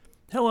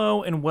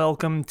Hello and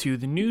welcome to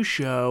the new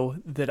show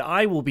that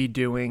I will be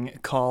doing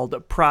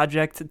called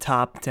Project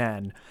Top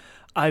 10.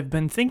 I've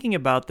been thinking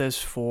about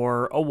this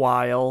for a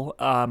while.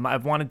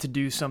 I've wanted to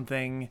do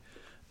something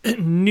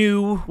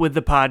new with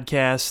the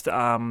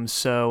podcast.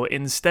 So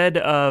instead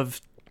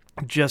of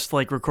just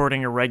like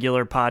recording a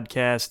regular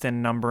podcast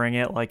and numbering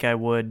it like I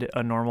would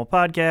a normal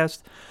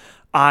podcast,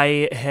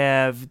 I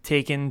have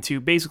taken to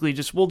basically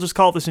we'll just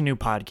call this a new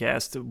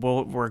podcast.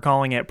 We're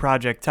calling it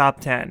Project Top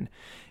 10.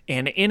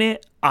 And in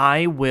it,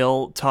 I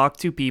will talk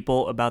to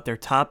people about their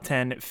top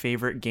 10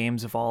 favorite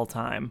games of all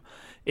time.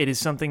 It is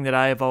something that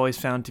I have always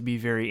found to be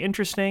very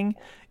interesting,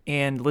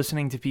 and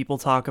listening to people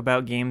talk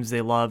about games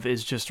they love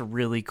is just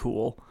really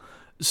cool.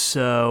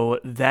 So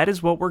that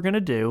is what we're going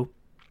to do.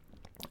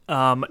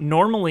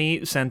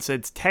 Normally, since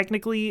it's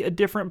technically a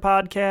different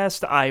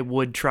podcast, I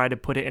would try to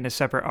put it in a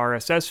separate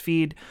RSS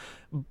feed,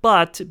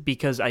 but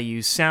because I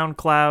use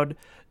SoundCloud,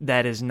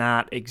 that is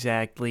not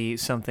exactly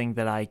something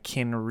that I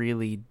can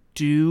really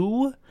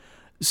do.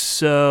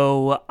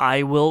 So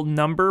I will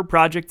number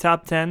Project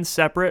Top 10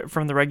 separate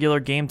from the regular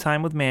Game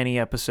Time with Manny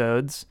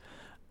episodes,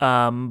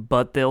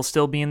 but they'll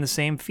still be in the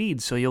same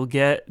feed, so you'll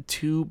get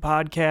 2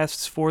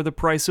 podcasts for the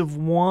price of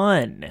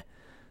 1.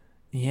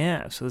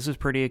 Yeah, so this is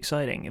pretty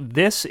exciting.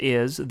 This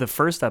is the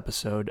first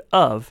episode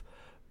of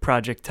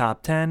Project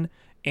Top 10,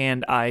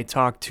 and I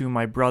talked to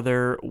my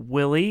brother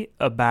Willie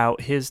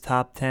about his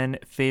top 10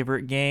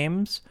 favorite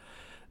games.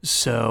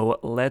 So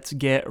let's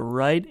get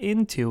right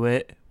into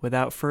it.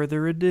 Without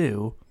further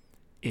ado,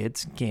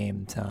 it's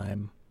game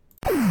time.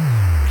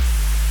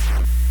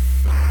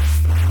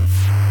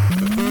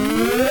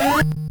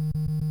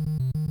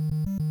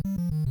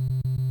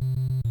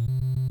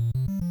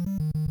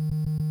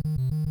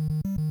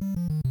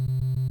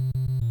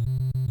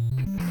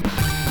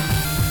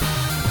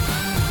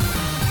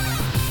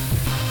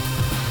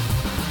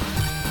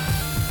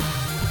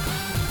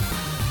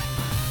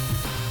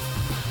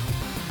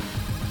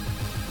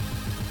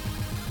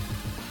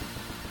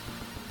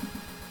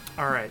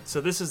 All right, so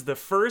this is the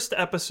first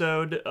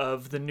episode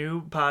of the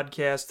new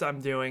podcast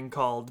I'm doing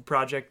called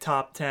Project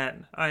Top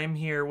 10. I am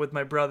here with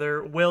my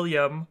brother,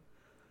 William.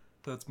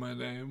 That's my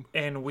name.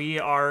 And we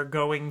are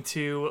going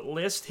to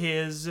list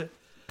his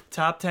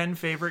top 10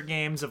 favorite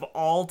games of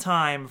all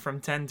time from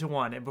 10 to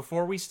 1. And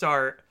before we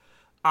start,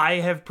 I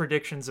have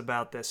predictions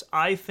about this.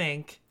 I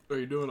think... Are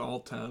you doing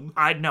all 10?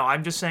 No,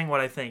 I'm just saying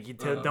what I think. You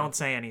don't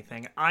say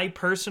anything. I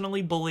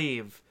personally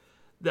believe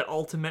that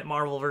Ultimate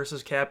Marvel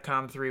vs.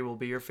 Capcom 3 will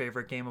be your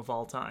favorite game of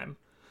all time.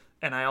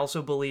 And I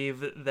also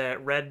believe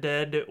that Red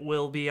Dead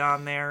will be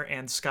on there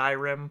and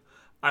Skyrim.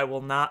 I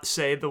will not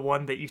say the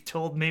one that you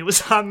told me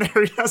was on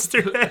there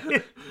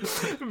yesterday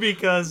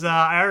because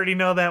I already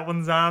know that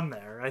one's on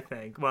there, I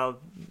think. Well,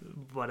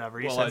 whatever.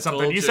 You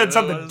said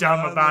something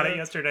dumb about it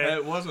yesterday.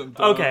 It wasn't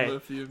dumb. Okay.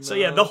 So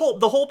yeah, the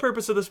whole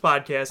purpose of this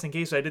podcast, in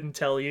case I didn't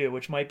tell you,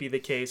 which might be the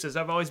case, is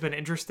I've always been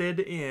interested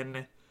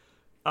in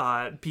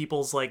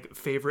people's like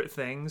favorite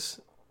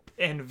things,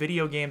 and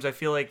video games. I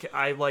feel like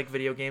I like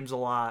video games a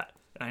lot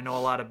and I know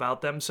a lot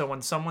about them, so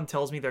when someone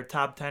tells me their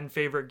top 10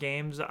 favorite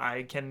games,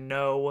 I can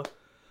know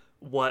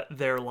what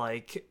their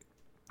like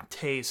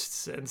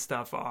tastes and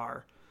stuff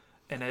are,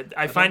 and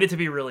I find it to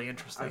be really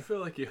interesting. I feel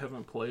like you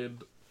haven't played...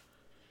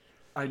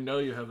 I know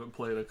you haven't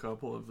played a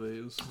couple of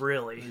these.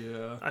 Really?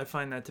 Yeah. I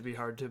find that to be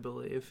hard to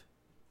believe.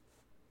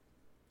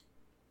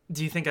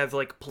 Do you think I've,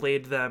 like,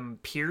 played them,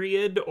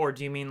 period, or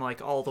do you mean,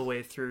 like, all the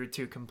way through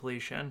to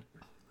completion?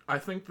 I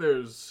think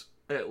there's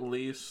at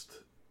least...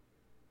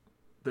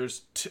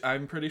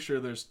 I'm pretty sure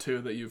there's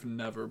 2 that you've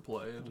never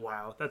played.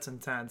 Wow, that's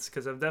intense,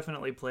 because I've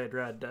definitely played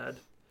Red Dead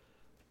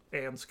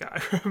and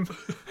Skyrim.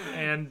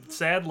 And,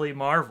 sadly,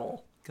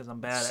 Marvel, because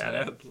I'm bad at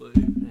it. Sadly.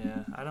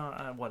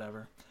 Yeah,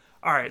 whatever.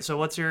 All right, so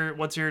what's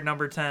your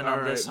number 10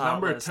 on this hot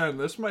number list? 10.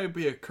 This might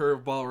be a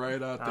curveball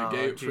right out the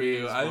gate for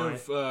you. Boy. I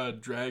have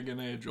Dragon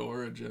Age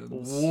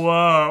Origins.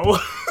 Whoa.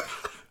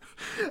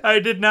 I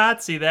did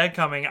not see that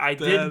coming. I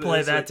did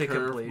play that to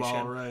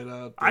completion. Right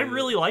out I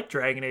really like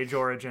Dragon Age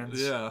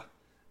Origins. Yeah.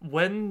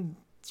 When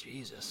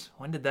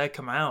did that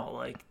come out?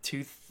 Like,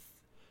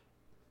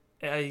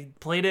 I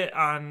played it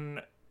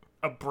on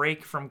a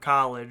break from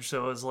college,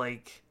 so it was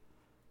like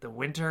the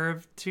winter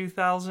of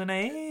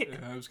 2008? Yeah,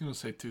 I was going to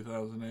say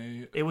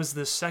 2008. It was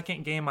the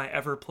second game I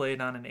ever played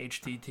on an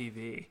HD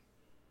TV.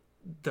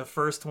 The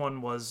first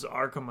one was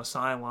Arkham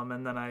Asylum,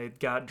 and then I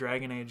got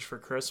Dragon Age for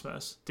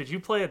Christmas. Did you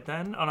play it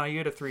then? Oh, no, you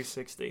had a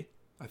 360.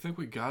 I think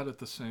we got it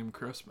the same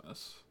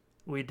Christmas.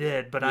 We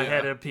did, but I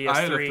had a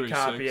PS3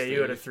 copy. Yeah, you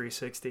had a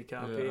 360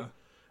 copy. Yeah.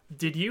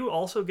 Did you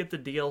also get the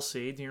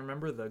DLC? Do you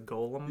remember the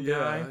Golem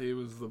guy? Yeah, he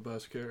was the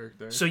best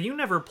character. So you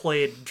never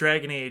played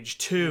Dragon Age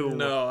 2?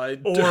 No, I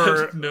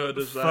or no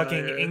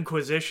fucking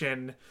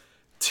Inquisition.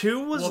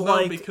 2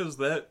 was because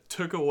that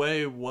took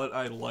away what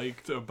I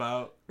liked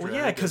about Dragon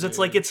yeah, because it's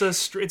like it's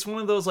one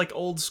of those like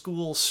old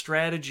school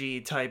strategy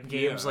type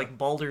games, Yeah. like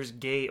Baldur's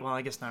Gate. Well,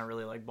 I guess not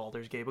really like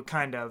Baldur's Gate, but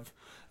kind of.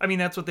 I mean,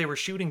 that's what they were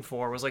shooting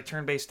for, was like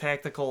turn-based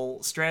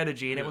tactical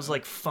strategy, and it was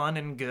like fun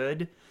and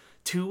good.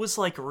 2 was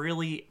like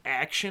really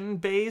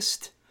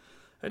action-based,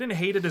 I didn't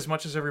hate it as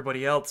much as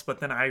everybody else, but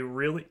then I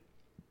really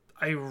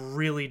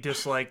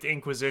disliked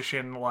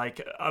Inquisition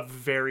like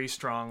very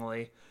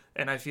strongly,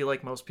 and I feel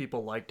like most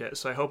people liked it.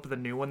 So I hope the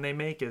new one they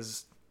make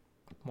is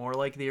more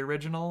like the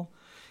original.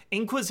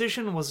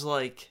 Inquisition was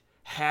like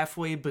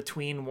halfway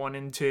between 1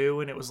 and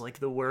 2, and it was like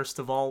the worst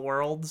of all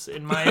worlds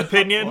in my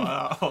opinion.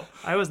 Wow.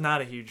 I was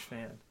not a huge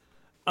fan.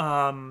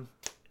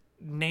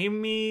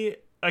 Name me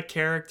a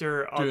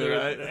character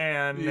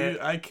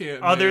I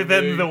can't other name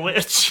than you. the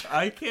witch.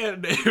 I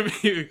can't name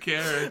you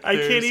characters. I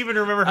can't even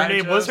remember her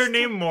name. Was her just-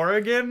 name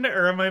Morrigan,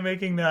 or am I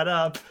making that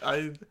up?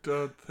 I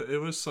don't. It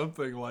was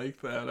something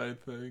like that, I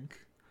think.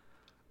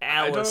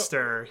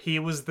 Alistair. He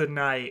was the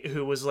knight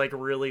who was like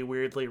really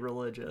weirdly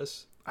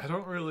religious. I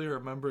don't really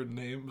remember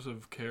names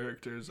of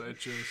characters. I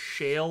just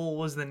Shale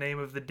was the name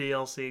of the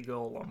DLC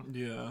golem.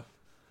 yeah.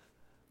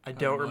 I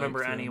don't liked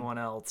remember him. anyone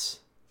else.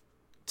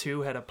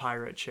 2 had a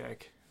pirate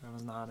chick. That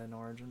was not in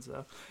Origins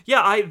though.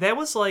 Yeah, that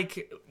was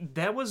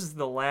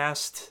the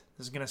last.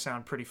 This is gonna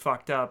sound pretty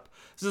fucked up.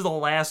 This is the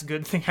last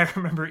good thing I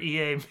remember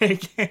EA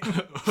making,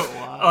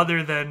 Wow.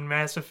 other than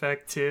Mass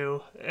Effect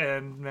 2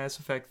 and Mass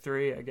Effect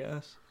 3, I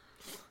guess.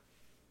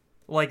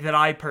 Like that,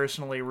 I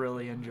personally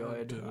really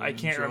enjoyed. didn't I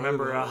can't enjoy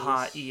remember a those.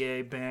 hot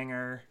EA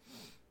banger.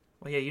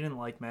 Well, yeah, you didn't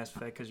like Mass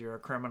Effect because you're a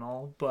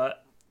criminal,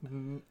 but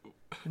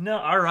no,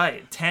 all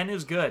right, 10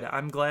 is good.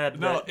 I'm glad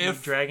No, that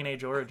if- Dragon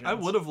Age Origins. I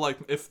would have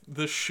liked if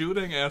the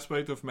shooting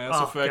aspect of Mass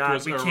Oh Effect God,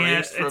 was we erased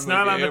can't. from It's the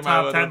not on game, the I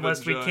top would 10 have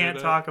list. We enjoyed can't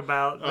it. talk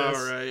about this.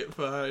 All right,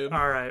 fine.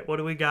 All right, what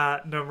do we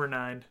got? Number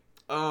 9.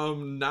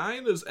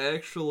 9 is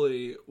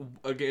actually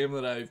a game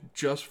that I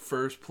just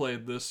first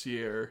played this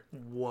year.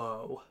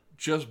 Whoa.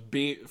 Just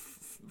beat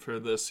for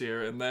this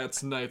year, and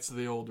that's Knights of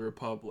the Old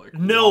Republic.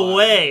 No Why?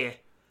 way.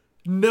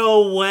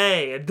 No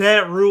way.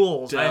 That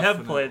rules. I have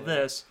played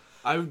Definitely. this.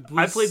 I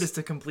played this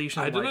to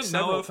completion. I like didn't know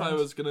several if I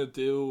times. was gonna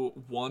do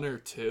 1 or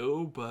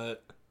 2,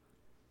 but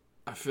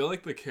I feel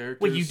like the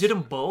characters. Wait, you did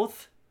them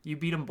both? You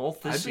beat them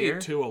both I this beat year?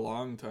 2 a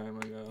long time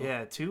ago.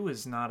 Yeah, 2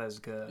 is not as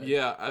good.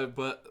 Yeah,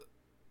 but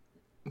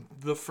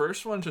the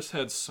first one just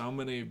had so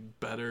many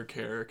better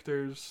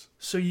characters.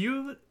 So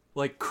you,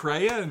 Like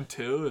Kreia in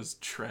 2 is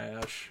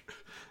trash.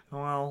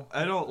 well,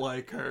 I don't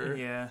like her.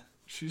 yeah.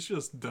 She's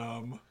just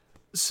dumb.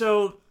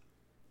 So,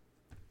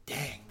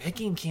 dang, that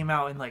game came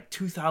out in like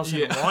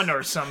 2001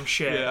 or some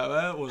shit. Yeah,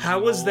 that was. How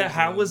an was old that?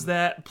 How one. was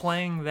that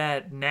playing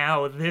that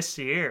now this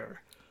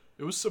year?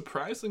 It was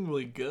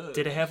surprisingly good.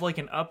 Did it have like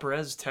an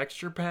up-res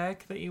texture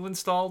pack that you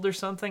installed or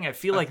something? I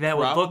feel like that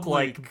would look Probably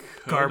like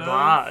could've.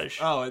 garbage.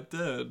 Oh, it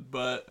did,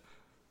 but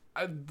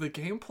the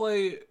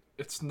gameplay,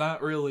 it's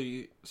not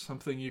really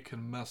something you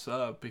can mess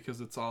up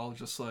because it's all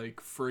just like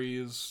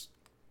freeze,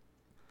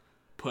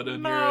 put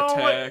in your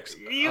attacks.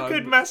 You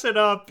could mess it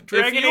up.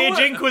 Dragon you Age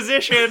went-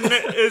 Inquisition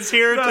is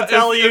here No, to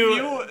tell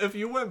if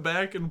you went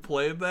back and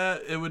played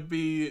that, it would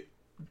be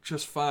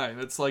just fine.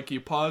 It's like you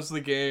pause the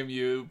game,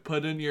 you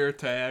put in your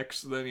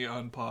attacks, then you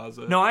unpause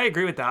it. No, I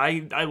agree with that.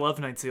 I love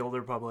Knights of the Old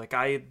Republic.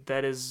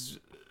 That is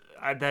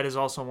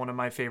also one of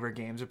my favorite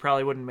games. It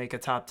probably wouldn't make a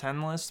top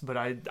 10 list, but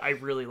I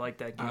really liked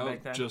that game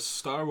back then. Just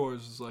Star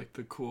Wars is like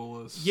the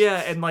coolest.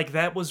 Yeah, and like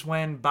that was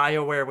when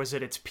BioWare was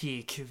at its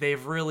peak.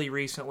 They've really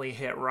recently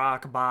hit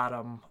rock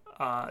bottom.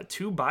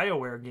 2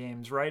 BioWare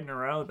games right in a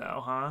row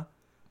though, huh?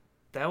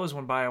 That was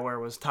when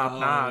BioWare was top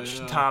notch,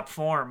 yeah. top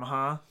form,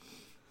 huh?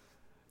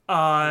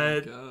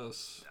 I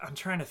guess. I'm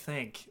trying to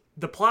think.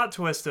 The plot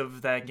twist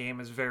of that game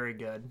is very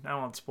good. I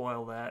won't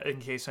spoil that in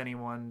case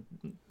anyone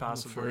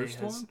possibly first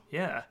has. one?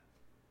 Yeah.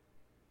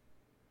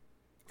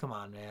 Come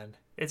on, man.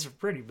 It's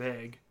pretty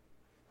big.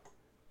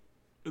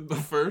 The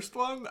first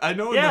one? I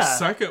know in Yeah. the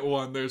second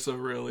one there's a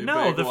really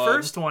No, big the one.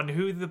 first one,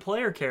 who the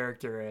player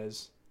character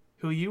is.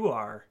 Who you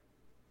are.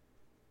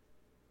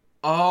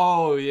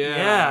 Oh, yeah.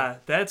 Yeah,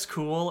 that's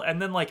cool.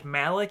 And then like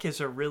Malik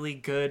is a really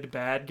good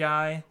bad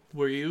guy.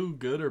 Were you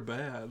good or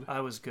bad?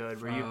 I was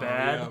good. Were you Oh,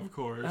 bad? Yeah, of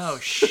course. Oh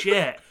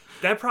shit.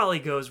 That probably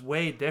goes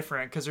way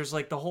different because there's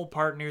like the whole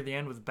part near the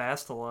end with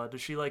Bastila.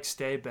 Does she like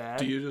stay bad?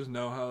 Do you just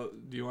know how?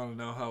 Do you want to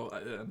know how?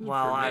 It ended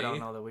Well, for I me? don't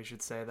know that we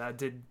should say that.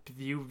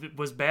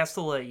 Was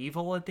Bastila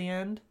evil at the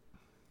end?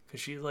 Because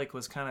she like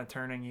was kind of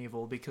turning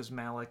evil because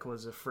Malik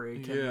was a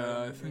freak. and Yeah,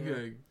 then- I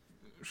think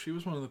she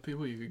was one of the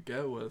people you could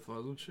get with,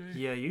 wasn't she?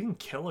 Yeah, you can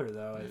kill her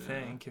though. I Yeah.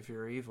 think if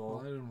you're Well,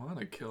 evil. I didn't want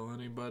to kill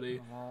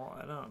anybody. Well,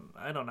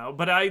 I don't know,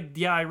 but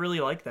I really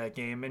like that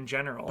game in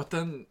general. But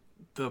then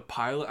the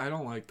pilot, I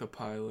don't like the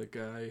pilot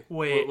guy.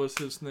 Wait, what was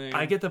his name?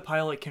 I get the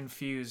pilot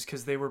confused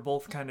because they were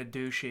both kind of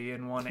douchey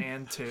in 1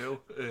 and 2.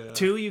 Yeah.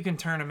 2, you can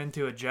turn him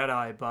into a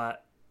Jedi,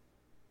 but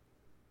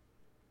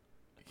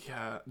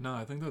Yeah, no,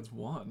 I think that's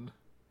 1.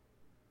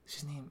 is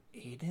his name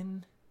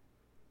Aiden?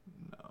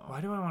 No,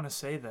 Why do I want to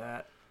say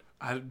that?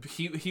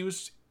 he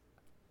was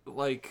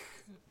like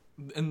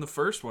in the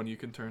first one you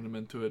can turn him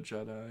into a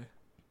Jedi.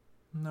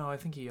 No, I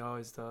think he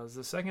always does.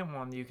 The second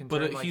one, you can But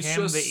turn like he's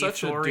him, just the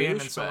such a Ithorian,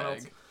 and someone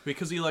else. douchebag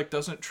because he like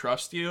doesn't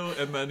trust you,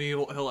 and then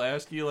he'll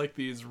ask you like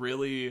these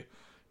really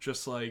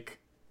just like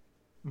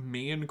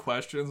mean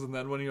questions, and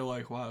then when you're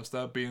like, wow,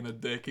 stop being a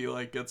dick, he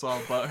like gets all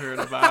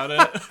butthurt about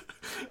it.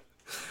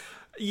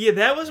 Yeah,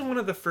 that was one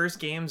of the first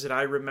games that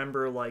I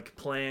remember like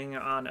playing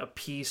on a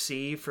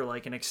PC for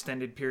like an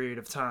extended period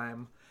of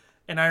time.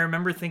 And I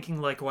remember thinking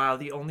like, wow,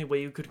 the only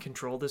way you could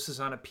control this is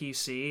on a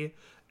PC.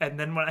 And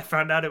then when I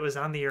found out it was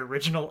on the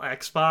original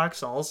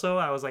Xbox also,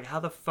 I was like, how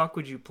the fuck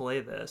would you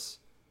play this?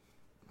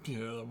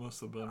 Yeah, that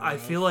must have been I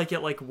rough. feel like it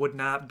like would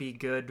not be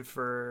good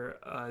for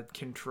a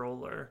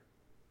controller.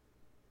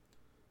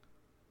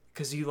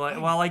 Cuz you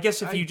like, well, I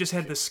guess if you just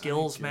had the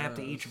skills mapped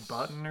to each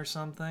button or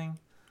something.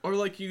 Or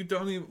like you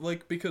don't even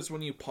like, because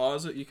when you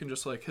pause it, you can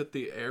just like hit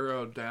the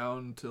arrow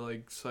down to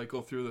like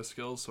cycle through the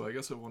skills. So I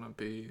guess it wouldn't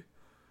be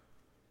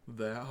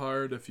that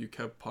hard if you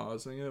kept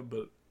pausing it,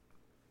 but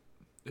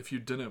if you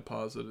didn't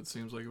pause it, it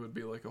seems like it would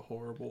be like a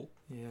horrible.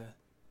 Yeah.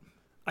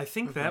 I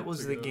think that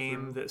was the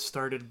game that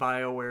started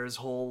BioWare's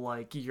whole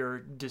like your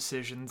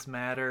decisions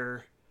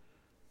matter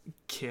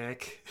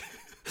kick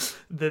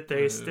that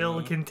they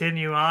still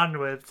continue on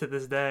with to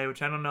this day,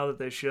 which I don't know that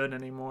they should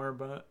anymore,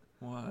 but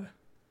why?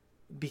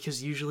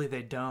 Because usually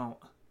they don't.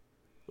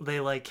 They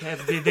like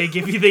have they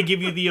give you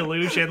the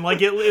illusion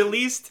like at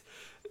least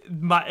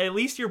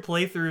your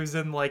playthroughs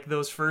in like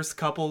those first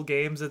couple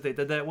games that they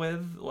did that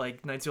with,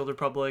 like Knights of the Old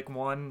Republic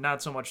 1,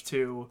 not so much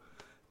 2.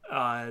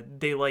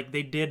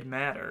 They did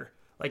matter.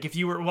 Like if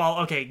you were, well,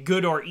 okay,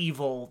 good or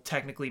evil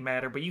technically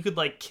matter, but you could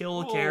like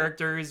kill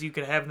characters, you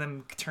could have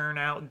them turn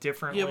out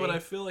differently. Yeah, but I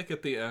feel like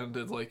at the end,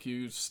 it like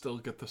you still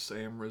get the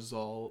same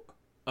result,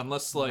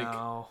 unless like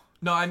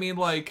no, I mean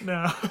like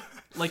no.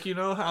 Like, you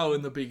know how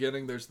in the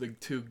beginning there's the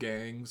two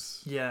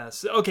gangs?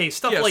 Yes. Okay,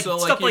 stuff like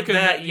can,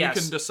 that, yes.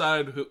 You can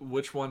decide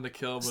which one to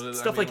kill, but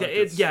stuff like that.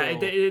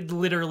 It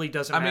literally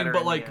doesn't matter. I mean,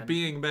 but like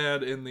being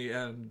bad in the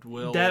end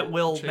will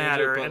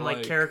matter, it, and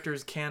like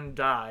characters can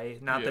die,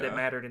 not that it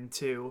mattered in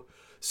 2.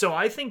 So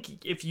I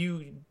think if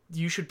you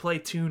should play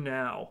 2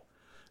 now,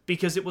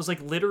 because it was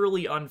like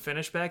literally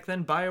unfinished back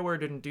then. BioWare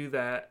didn't do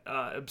that.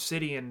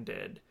 Obsidian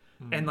did.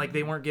 And like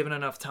they weren't given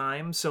enough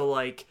time, so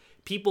like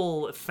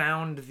people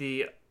found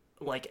the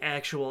like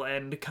actual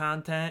end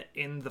content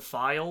in the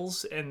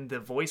files and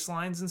the voice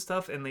lines and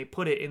stuff, and they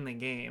put it in the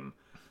game.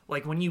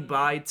 Like when you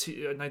buy Knights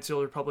of the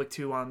Old Republic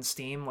 2 on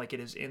Steam, like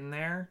it is in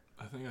there.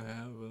 I think I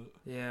have it.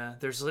 Yeah,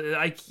 there's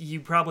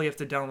you probably have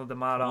to download the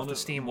mod off the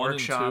Steam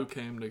Workshop. 1 and 2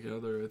 came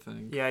together, I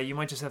think. Yeah, you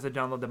might just have to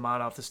download the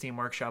mod off the Steam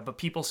Workshop, but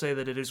people say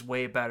that it is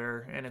way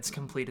better in its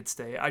completed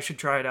state. I should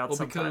try it out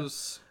sometime.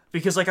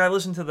 Because like I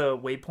listen to the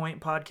Waypoint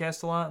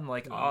podcast a lot, and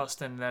like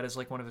Austin, that is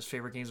like one of his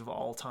favorite games of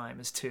all time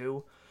is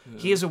 2. Yeah.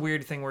 He has a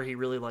weird thing where he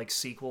really likes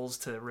sequels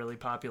to really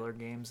popular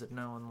games that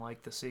no one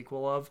liked the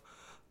sequel of.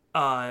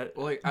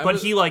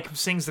 He like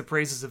sings the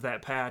praises of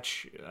that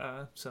patch.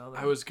 So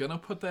I was gonna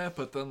put that,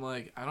 but then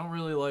like I don't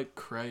really like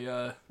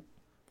Kreia.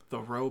 The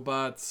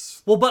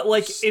robots. Well, but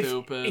like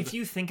stupid. if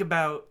you think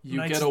about you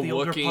Knights get a of the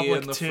Old Wookiee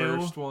Republic in the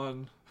 2, first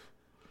one.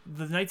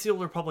 The Knights of the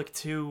Old Republic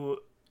 2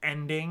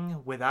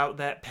 ending without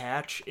that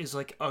patch is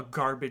like a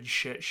garbage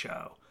shit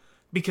show,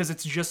 because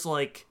it's just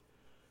like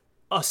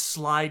a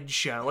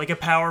slideshow, like a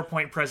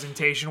PowerPoint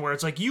presentation where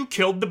it's like, you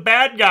killed the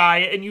bad guy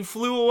and you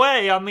flew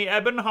away on the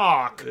Ebon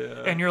Hawk.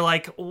 Yeah. And you're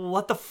like,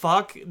 what the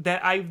fuck?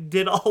 That I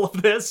did all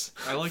of this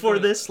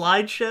this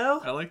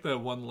slideshow? I like that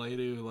one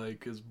lady who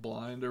like is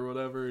blind or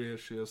whatever. Yeah,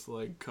 she has to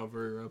like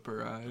cover up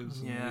her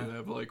eyes. Yeah. And you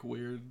have like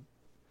weird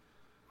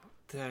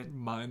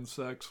mind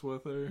sex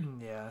with her.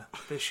 Yeah.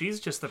 She's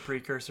just the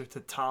precursor to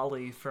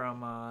Tali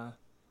from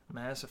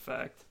Mass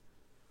Effect.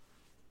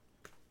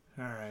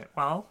 Alright,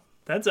 well,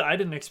 I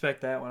didn't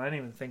expect that one. I didn't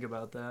even think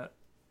about that.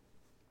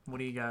 What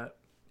do you got?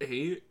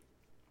 8.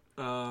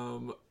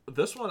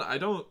 This one I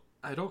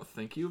don't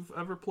think you've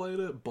ever played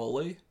it.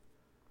 Bully.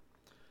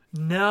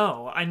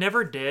 No, I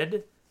never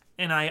did,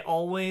 and I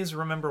always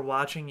remember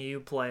watching you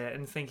play it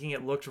and thinking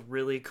it looked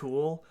really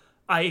cool.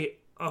 I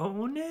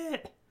own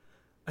it.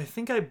 I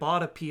think I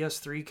bought a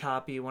PS3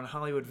 copy when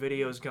Hollywood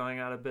Video was going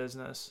out of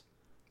business.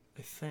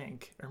 I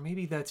think, or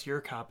maybe that's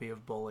your copy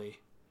of Bully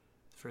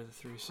for the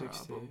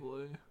 360.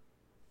 Probably.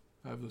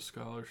 I have the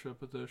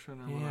scholarship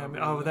edition or whatever.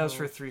 Yeah, that was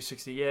for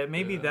 360. Yeah,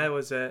 maybe that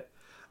was it.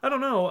 I don't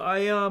know.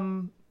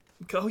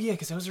 Oh yeah,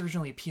 because that was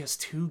originally a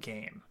PS2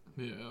 game.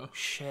 Yeah.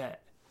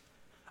 Shit.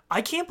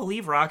 I can't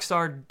believe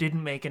Rockstar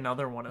didn't make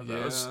another one of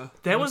those.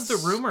 That was the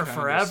rumor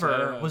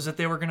forever, was that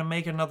they were going to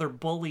make another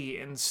Bully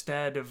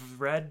instead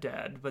of Red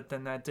Dead, but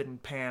then that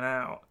didn't pan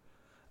out.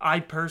 I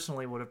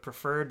personally would have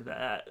preferred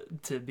that,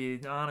 to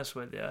be honest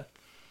with you.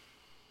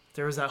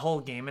 There was that whole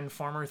Game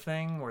Informer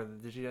thing where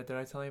did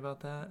I tell you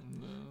about that?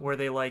 No. Where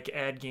they like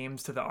add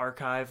games to the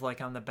archive like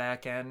on the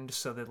back end,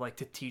 so they like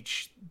to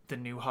teach the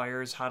new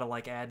hires how to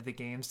like add the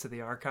games to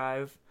the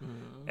archive.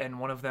 And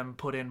one of them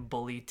put in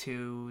Bully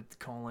 2 :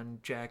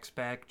 Jack's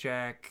Back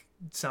Jack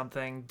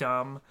something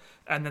dumb,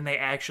 and then they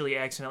actually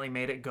accidentally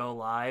made it go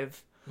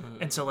live.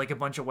 And so, like, a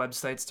bunch of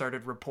websites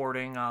started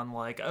reporting on,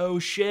 like, oh,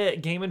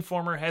 shit, Game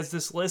Informer has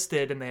this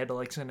listed. And they had to,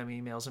 like, send them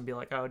emails and be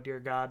like, oh, dear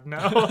God,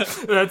 no.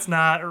 That's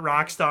not...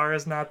 Rockstar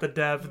is not the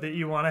dev that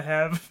you want to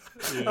have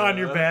on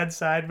your bad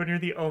side when you're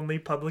the only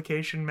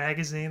publication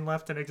magazine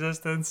left in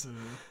existence.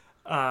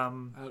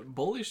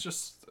 Bully's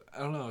just... I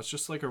don't know. It's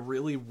just, like, a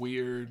really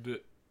weird,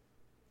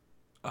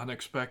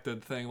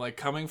 unexpected thing. Like,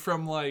 coming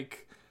from,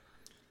 like...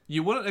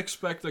 You wouldn't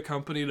expect a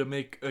company to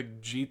make a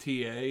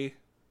GTA...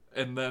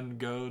 and then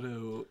go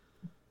to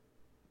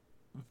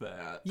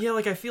that. Yeah,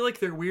 like, I feel like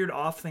their weird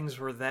off things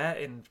were that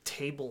and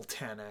table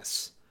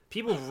tennis.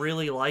 People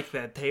really like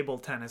that table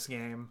tennis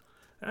game.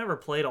 I never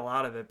played a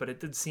lot of it, but it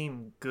did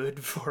seem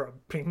good for a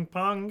ping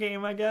pong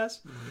game, I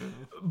guess.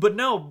 Mm-hmm. But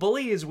no,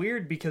 Bully is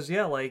weird because,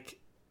 yeah, like,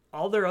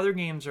 all their other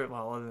games are,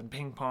 well, other than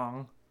ping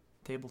pong,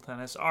 table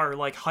tennis, are,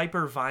 like,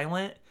 hyper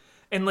violent.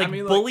 And, like, I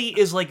mean, Bully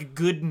is, like,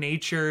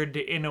 good-natured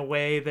in a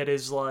way that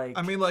is, like...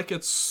 I mean, like,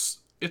 it's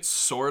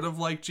sort of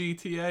like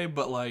GTA,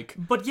 but like...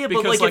 But yeah,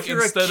 because, but like, if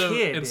you're a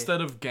kid...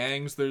 Instead of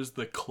gangs, there's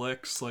the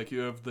cliques. Like,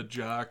 you have the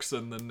jocks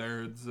and the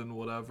nerds and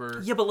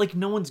whatever. Yeah, but, like,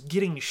 no one's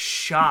getting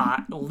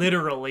shot,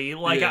 literally.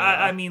 Like, yeah.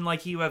 I mean,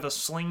 like, you have a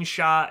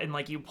slingshot and,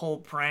 like, you pull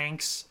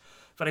pranks.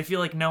 But I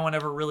feel like no one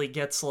ever really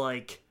gets,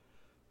 like,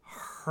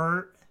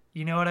 hurt.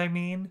 You know what I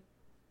mean?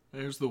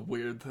 There's the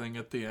weird thing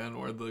at the end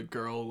where the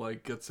girl,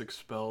 like, gets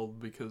expelled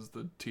because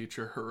the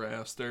teacher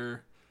harassed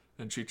her.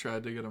 And she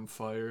tried to get him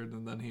fired,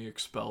 and then he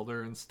expelled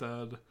her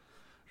instead.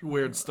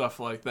 Weird stuff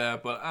like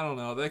that, but I don't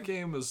know. That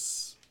game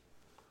is...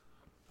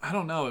 I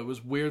don't know. It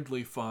was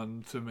weirdly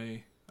fun to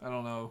me. I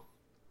don't know.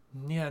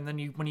 Yeah, and then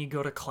when you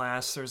go to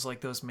class, there's,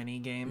 like, those mini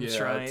games,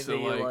 yeah, right? to,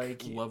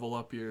 like, level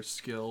up your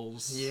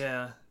skills.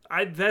 Yeah.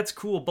 That's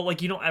cool, but,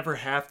 like, you don't ever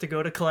have to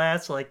go to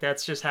class. Like,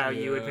 that's just how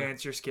you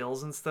advance your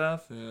skills and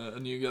stuff. Yeah,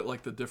 and you get,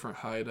 like, the different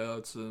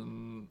hideouts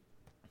and...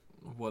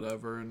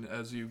 whatever, and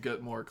as you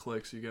get more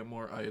clicks, you get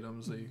more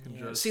items that you can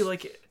just... See,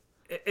 like,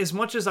 as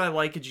much as I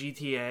like a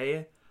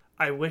GTA,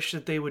 I wish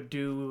that they would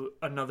do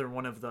another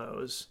one of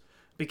those,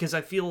 because I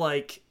feel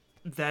like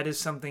that is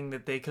something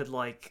that they could,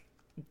 like,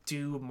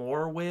 do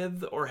more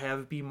with, or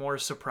have be more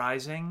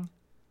surprising.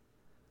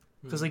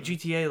 Because, like,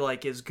 GTA,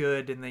 like, is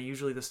good, and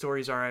the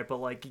story's alright, but,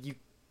 like,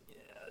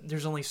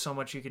 there's only so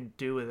much you can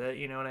do with it,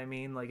 you know what I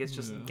mean? Like, it's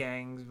just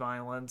gangs,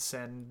 violence,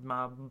 and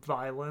mob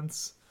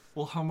violence.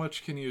 Well, how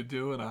much can you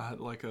do in a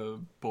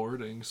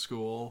boarding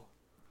school?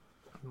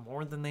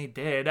 More than they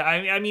did.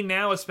 I mean,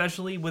 now,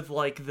 especially with,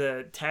 like,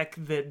 the tech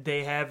that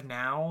they have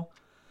now,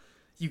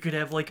 you could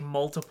have, like,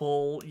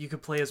 you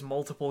could play as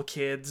multiple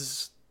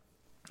kids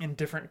in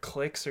different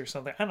cliques or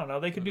something. I don't know.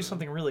 They could do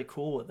something really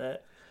cool with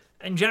it.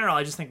 In general,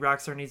 I just think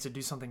Rockstar needs to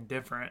do something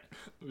different.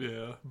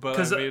 Yeah, but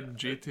I mean,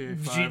 GTA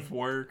 5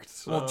 worked.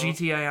 So. Well,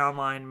 GTA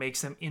Online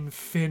makes them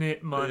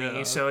infinite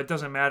money, so it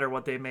doesn't matter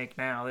what they make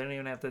now. They don't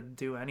even have to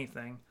do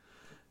anything.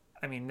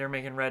 I mean, they're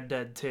making Red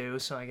Dead 2,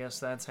 so I guess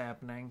that's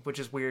happening, which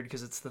is weird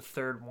because it's the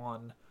third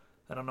one.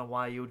 I don't know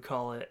why you would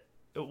call it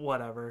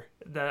whatever.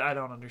 I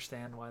don't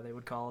understand why they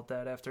would call it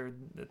that after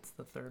it's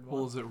the third one.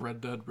 Well, is it Red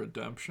Dead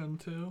Redemption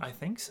 2? I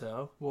think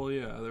so. Well,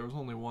 yeah, there was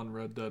only one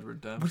Red Dead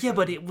Redemption. Well, yeah,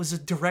 but it was a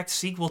direct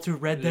sequel to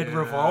Red Dead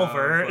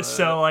Revolver,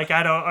 so, like,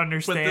 I don't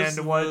understand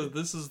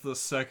this is the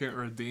second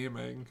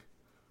redeeming.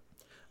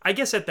 I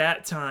guess at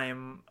that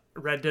time,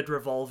 Red Dead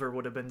Revolver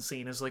would have been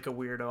seen as, like, a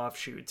weird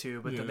offshoot,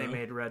 too, but then they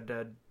made Red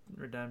Dead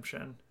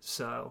Redemption,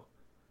 so...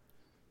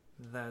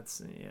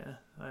 That's,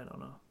 I don't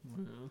know.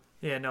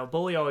 Yeah, no,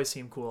 Bully always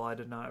seemed cool. I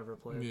did not ever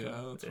play it. Yeah,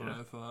 that's what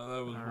I thought.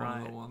 That was one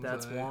of the ones.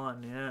 That's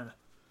one, yeah.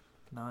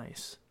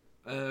 Nice.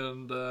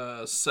 And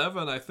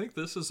 7, I think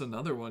this is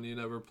another one you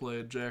never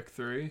played, Jak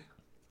 3.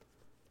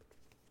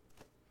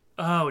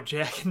 Oh,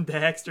 Jak and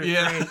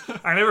Daxter 3.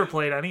 I never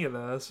played any of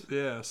those.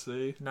 Yeah,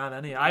 see? Not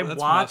any. That's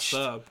watched...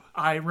 Messed up.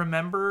 I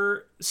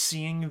remember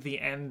seeing the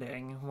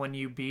ending when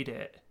you beat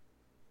it.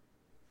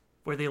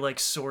 Where they, like,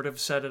 sort of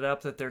set it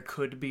up that there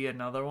could be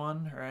another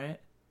one, right?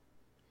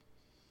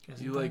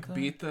 You, like,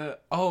 beat the...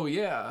 Oh,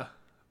 yeah.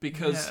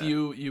 Because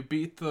you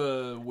beat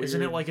the weird...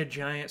 Isn't it, like, a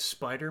giant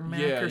spider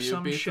mech or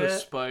some shit? Yeah, you beat the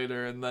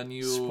spider, and then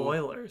you...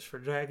 Spoilers for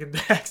Jak and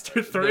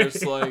Daxter 3.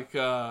 There's, like,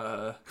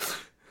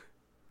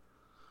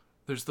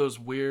 there's those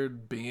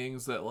weird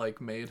beings that, like,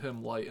 made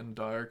him light and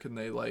dark, and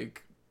they,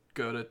 like,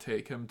 go to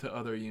take him to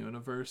other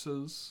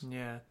universes.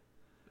 Yeah.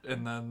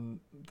 And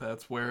then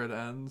that's where it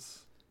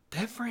ends.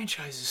 That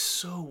franchise is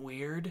so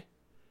weird.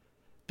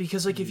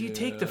 Because, like, if you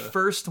take the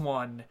first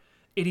one,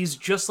 it is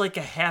just like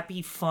a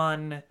happy,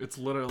 fun it's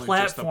literally platformer.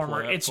 Just a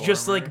platformer. It's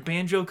just like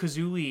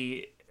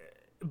Banjo-Kazooie,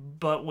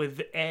 but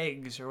with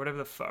eggs, or whatever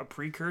the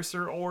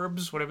precursor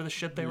orbs, whatever the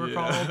shit they were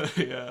called.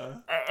 Yeah.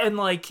 And,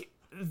 like,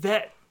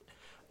 that...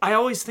 I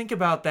always think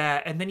about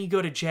that, and then you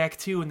go to Jak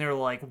 2, and they're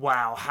like,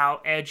 wow, how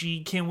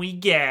edgy can we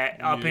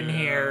get up in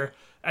here?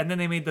 And then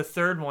they made the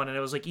third one, and it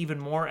was, like, even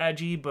more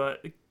edgy,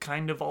 but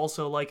kind of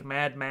also like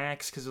Mad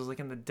Max, because it was, like,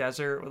 in the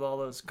desert with all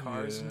those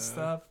cars and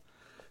stuff.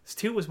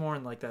 2 was more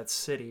in, like, that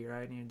city,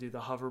 right? And you do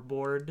the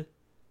hoverboard.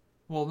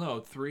 Well,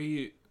 no,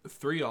 3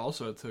 3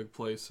 also took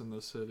place in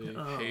the city,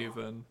 Oh.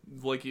 Haven.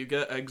 Like, you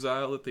get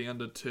exiled at the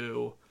end of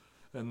 2,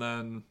 and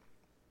then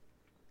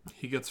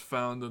he gets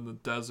found in the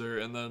desert,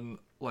 and then,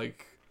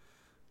 like,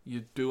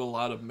 you do a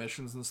lot of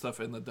missions and stuff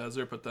in the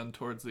desert, but then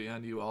towards the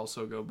end you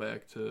also go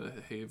back to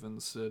Haven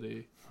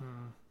City.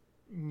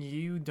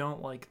 You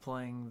don't like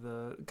playing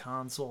the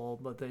console,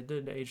 but they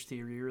did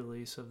HD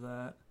re-release of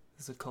that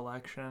as a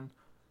collection.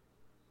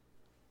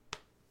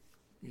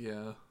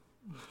 Yeah.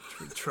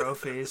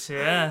 Trophies,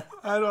 yeah.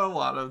 I don't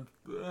want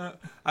to...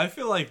 I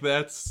feel like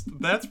that's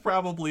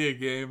probably a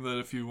game that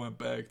if you went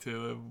back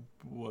to, it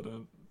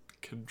wouldn't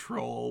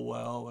control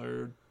well,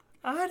 or...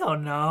 I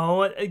don't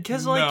know,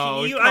 because like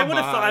No, I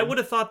would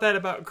have thought that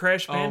about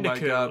Crash Oh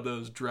Bandicoot. my god,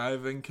 those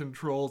driving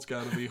controls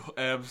gotta be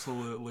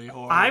absolutely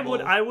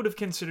horrible. I would have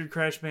considered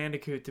Crash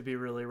Bandicoot to be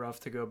really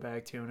rough to go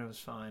back to, and it was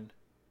fine.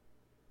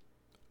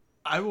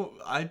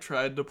 I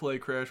tried to play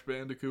Crash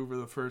Bandicoot for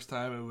the first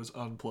time. It was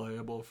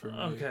unplayable for me.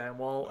 Okay,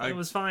 well, it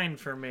was fine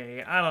for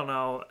me. I don't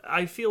know.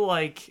 I feel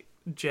like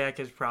Jack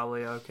is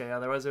probably okay.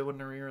 Otherwise, they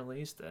wouldn't have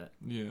re-released it.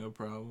 Yeah,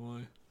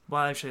 probably.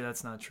 Well, actually,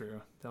 that's not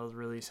true. They'll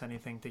release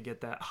anything to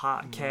get that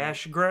hot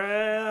cash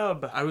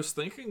grab. I was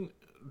thinking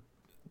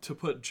to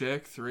put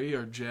Jak 3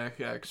 or Jak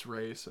X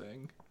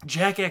Racing.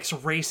 Jak X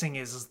Racing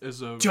is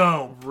a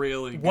dope.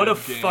 Really good what a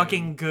game.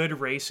 fucking good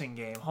racing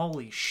game.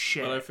 Holy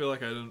shit. But I feel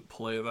like I didn't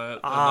play that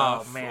Oh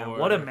enough. man,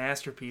 what a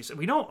masterpiece.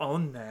 We don't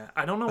own that.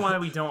 I don't know why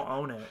we don't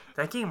own it.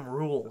 That game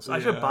rules. I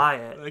should Yeah, buy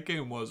it. That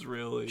game was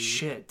really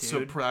Shit, dude.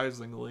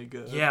 surprisingly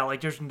good. Yeah,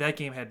 like that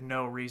game had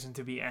no reason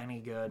to be any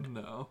good.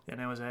 No. And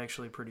it was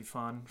actually pretty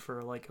fun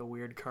for like a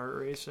weird kart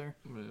racer.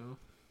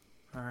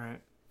 Yeah.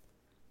 Alright.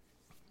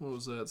 What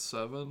was that,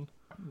 7?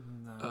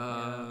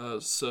 No, yeah.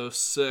 So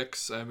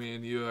 6, I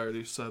mean, you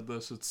already said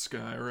this, it's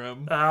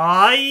Skyrim.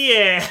 Oh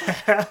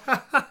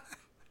yeah!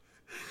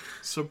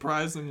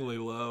 Surprisingly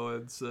low,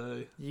 I'd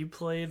say. You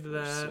played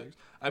that. 6.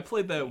 I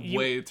played that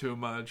way too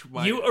much.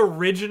 You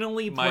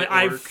originally played.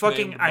 I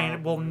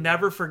named will Bob.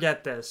 never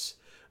forget this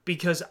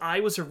because I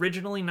was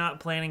originally not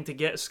planning to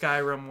get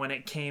Skyrim when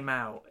it came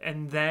out,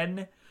 and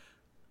then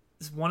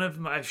one of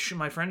my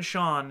friend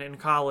Sean in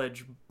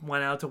college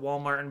went out to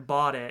Walmart and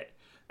bought it,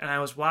 and I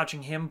was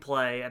watching him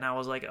play, and I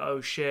was like,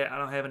 "Oh shit, I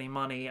don't have any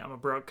money. I'm a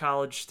broke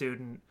college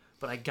student,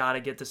 but I gotta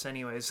get this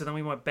anyway." So then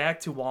we went back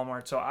to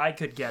Walmart so I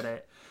could get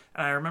it,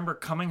 and I remember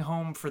coming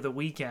home for the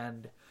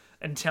weekend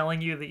and telling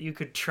you that you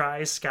could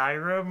try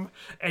Skyrim,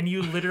 and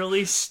you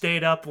literally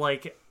stayed up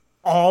like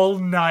all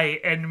night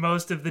and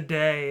most of the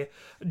day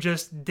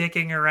just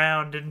dicking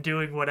around and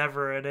doing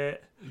whatever in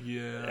it.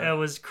 Yeah. It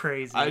was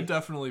crazy. I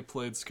definitely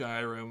played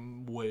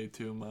Skyrim way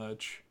too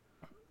much.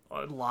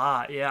 A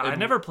lot, yeah. I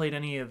never played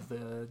any of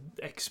the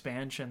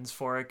expansions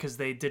for it because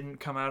they didn't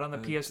come out on the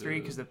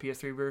PS3 because the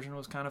PS3 version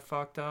was kind of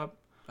fucked up.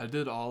 I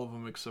did all of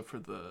them except for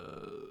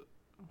the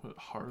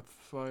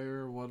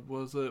Hearthfire. What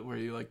was it? Where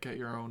you like get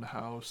your own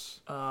house?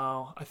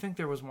 Oh, I think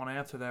there was one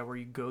after that where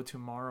you go to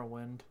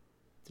Morrowind.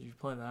 Did you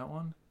play that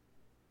one?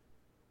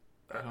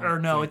 Or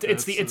no,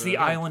 it's the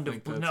island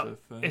of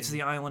it's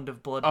the island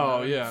of Blood.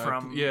 Oh yeah,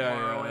 from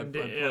Morrowind.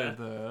 I played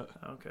that.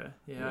 Okay,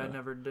 yeah, I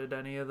never did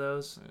any of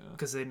those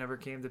because they never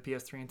came to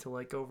PS3 until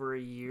like over a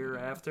year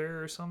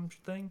after or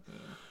something.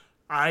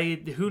 Yeah.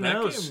 Who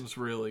knows? That game's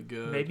really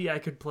good. Maybe I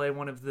could play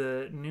one of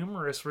the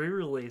numerous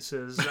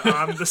re-releases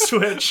on the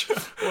Switch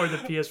or the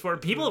PS4.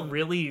 People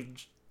really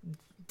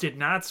did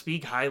not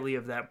speak highly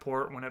of that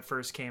port when it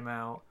first came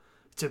out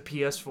to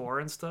PS4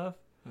 and stuff.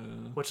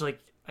 Which like.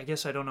 I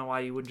guess I don't know why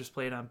you wouldn't just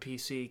play it on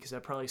PC because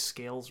that probably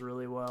scales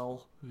really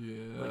well.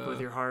 Yeah, like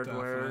with your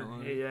hardware.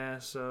 Definitely. Yeah,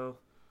 so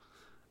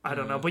I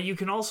don't know, but you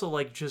can also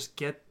like just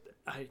get.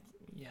 I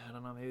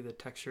don't know. Maybe the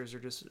textures are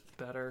just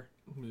better.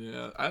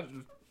 Yeah, I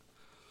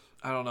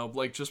don't know.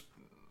 Like just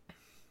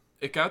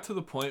it got to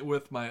the point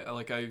with my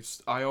like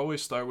I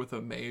always start with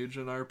a mage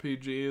in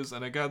RPGs,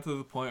 and it got to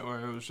the point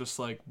where it was just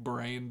like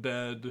brain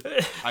dead.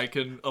 I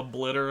can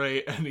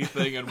obliterate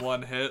anything in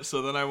one hit.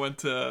 So then I went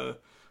to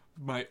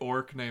my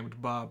orc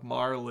named Bob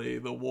Marley,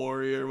 the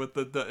warrior with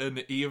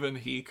and even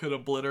he could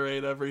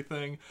obliterate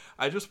everything.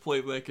 I just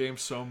played that game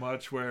so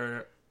much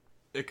where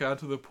it got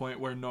to the point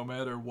where no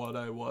matter what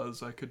I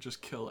was, I could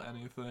just kill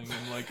anything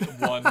in like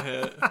one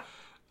hit,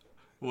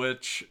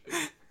 which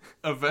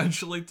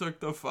eventually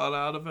took the fun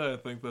out of it. I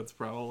think that's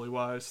probably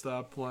why I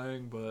stopped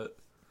playing, but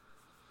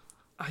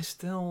I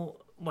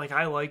still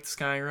I liked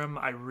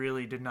Skyrim. I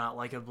really did not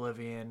like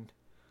Oblivion.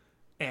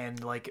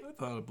 And like I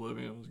thought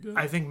Oblivion was good.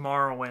 I think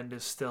Morrowind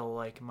is still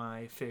like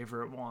my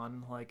favorite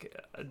one. Like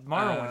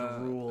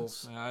Morrowind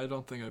rules. I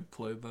don't think I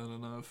played that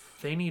enough.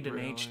 They need an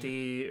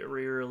HD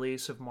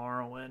re-release of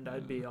Morrowind.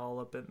 I'd be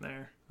all up in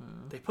there.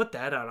 They put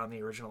that out on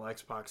the original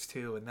Xbox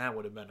too, and that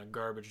would have been a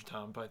garbage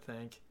dump. I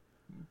think.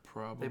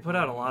 Probably. They put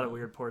out a lot of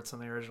weird ports on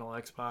the original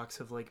Xbox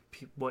of like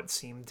what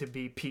seemed to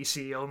be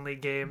PC only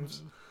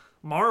games.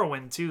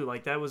 Morrowind too.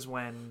 Like that was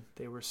when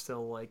they were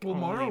still like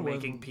only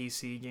making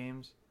PC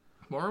games.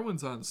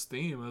 Morrowind's on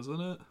Steam,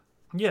 isn't it?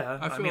 Yeah,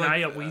 I I feel mean,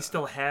 like, we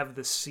still have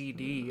the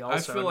CD. I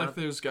Also, feel like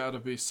there's got to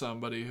be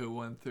somebody who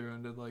went through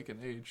and did like an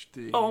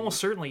HD. oh, almost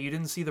certainly. You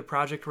didn't see the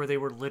project where they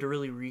were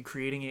literally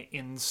recreating it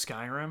in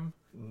Skyrim?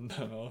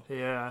 No.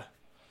 Yeah,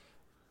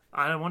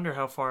 I wonder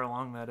how far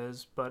along that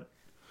is, but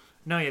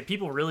no, yeah,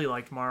 people really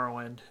liked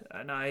Morrowind,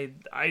 and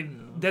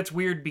that's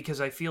weird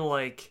because I feel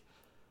like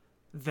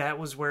that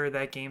was where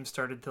that game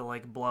started to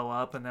like blow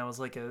up, and that was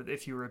like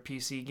if you were a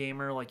PC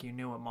gamer, like you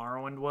knew what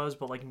Morrowind was,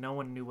 but like no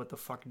one knew what the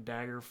fuck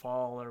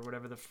Daggerfall or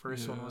whatever the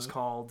first one was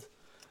called.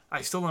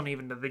 I still don't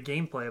even know. The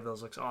gameplay of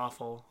those looks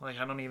awful. Like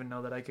I don't even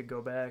know that I could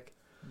go back.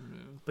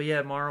 But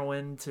yeah,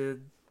 Morrowind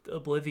to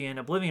Oblivion.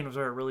 Oblivion was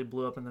where it really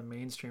blew up in the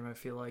mainstream, I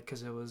feel like,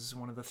 because it was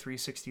one of the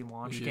 360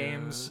 launch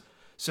games.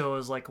 So it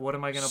was like, what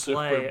am I going to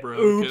play?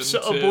 Oops, too.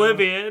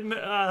 Oblivion.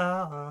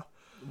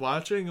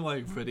 Watching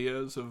like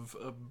videos of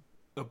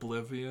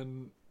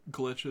Oblivion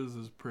glitches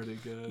is pretty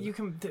good.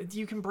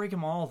 You can break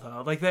them all,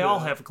 though. Like, they all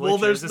have glitches. Well,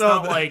 there's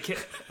not like...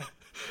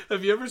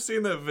 Have you ever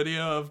seen that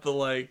video of the,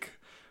 like...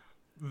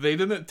 They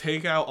didn't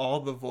take out all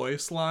the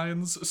voice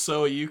lines,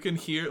 so you can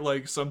hear,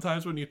 like,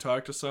 sometimes when you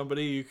talk to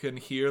somebody, you can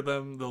hear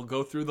them, they'll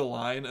go through the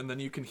line, and then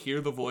you can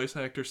hear the voice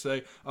actor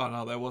say, oh,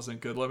 no, that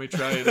wasn't good, let me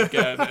try it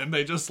again, and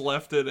they just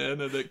left it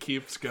in, and it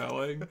keeps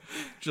going.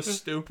 Just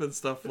stupid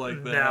stuff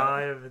like that. No,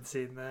 I haven't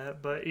seen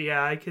that, but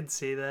yeah, I could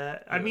see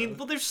that. Yeah. I mean,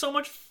 well, there's so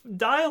much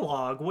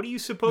dialogue. What are you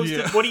supposed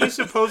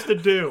to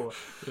do?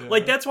 Yeah.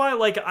 Like, that's why,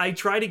 like, I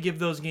try to give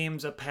those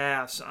games a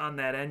pass on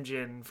that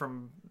engine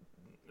from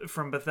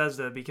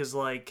Bethesda, because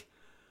like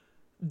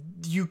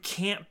you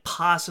can't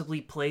possibly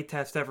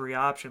playtest every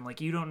option. Like,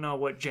 you don't know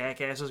what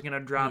jackass is gonna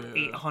drop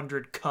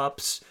 800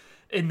 cups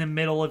in the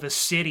middle of a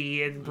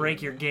city and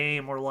break your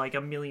game, or like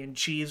a million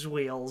cheese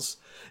wheels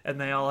and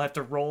they all have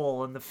to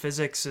roll and the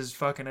physics is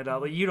fucking it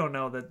up. Like, you don't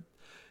know that.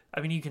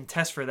 I mean, you can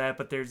test for that,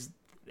 but there's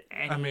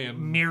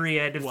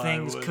myriad of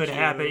things could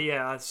happen.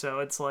 Yeah, so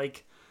it's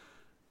like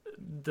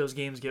those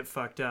games get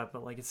fucked up,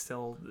 but like it's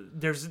still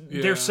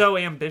they're so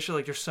ambitious,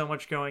 like there's so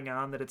much going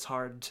on that it's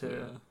hard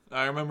to.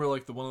 I remember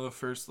like one of the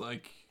first,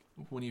 like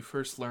when you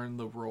first learn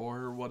the roar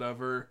or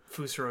whatever,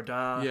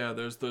 Fusroda. Yeah,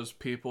 there's those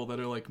people that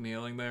are like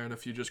kneeling there, and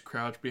if you just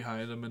crouch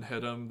behind them and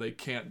hit them, they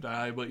can't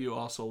die, but you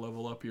also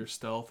level up your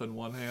stealth and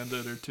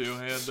one-handed or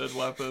two-handed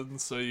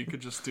weapons, so you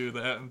could just do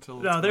that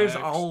until it's there's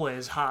maxed.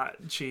 Always hot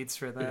cheats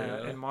for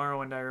that. In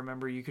Morrowind, I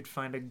remember you could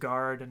find a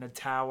guard in a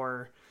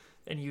tower,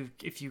 and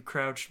if you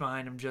crouched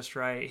behind him just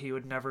right, he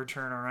would never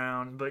turn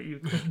around, but you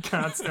could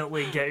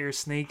constantly get your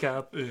sneak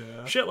up.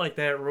 Yeah. Shit like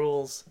that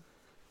rules.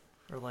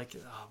 Or like,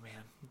 oh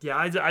man. Yeah,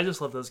 I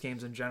just love those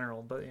games in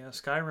general. But yeah,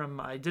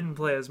 Skyrim, I didn't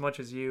play as much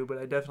as you, but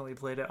I definitely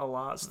played it a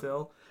lot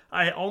still.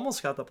 I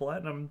almost got the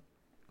platinum.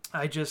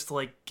 I just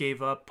like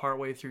gave up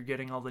partway through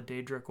getting all the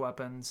Daedric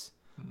weapons.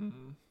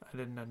 Mm-hmm. I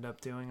didn't end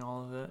up doing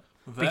all of it.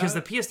 Because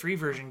the PS3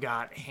 version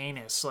got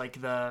heinous.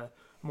 Like, the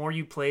more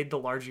you played, the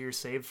larger your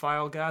save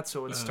file got, so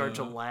it would start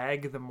to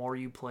lag the more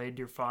you played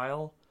your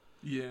file.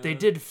 Yeah. They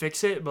did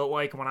fix it, but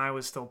like when I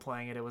was still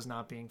playing it, it was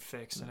not being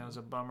fixed, and it was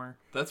a bummer.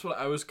 That's what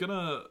I was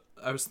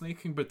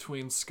thinking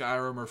between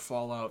Skyrim or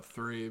Fallout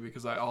 3,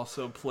 because I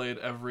also played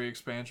every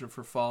expansion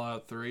for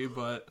Fallout 3,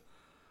 but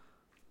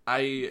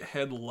I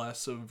had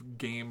less of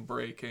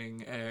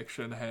game-breaking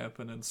action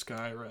happen in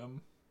Skyrim.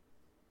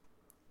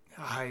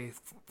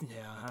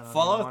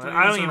 Fallout 3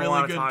 was a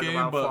really good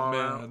game, but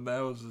Fallout. Man, that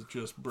was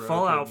just broken.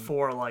 Fallout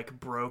 4 like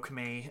broke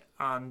me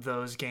on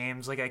those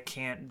games. Like, I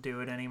can't do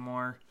it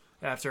anymore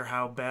after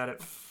how bad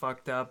it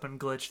fucked up and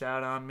glitched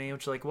out on me,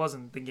 which like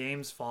wasn't the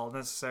game's fault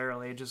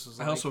necessarily. It just was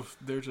like, also,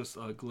 they're just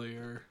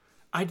uglier.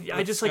 I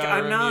just like, Skyrim,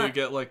 I'm not.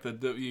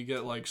 You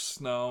get like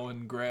snow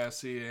and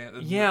grassy.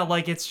 And yeah,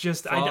 like it's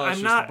just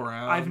I'm not.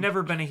 Brown. I've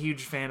never been a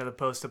huge fan of the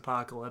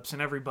post-apocalypse,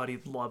 and everybody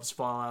loves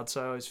Fallout,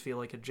 so I always feel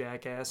like a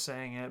jackass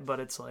saying it. But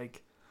it's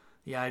like,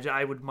 yeah,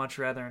 I would much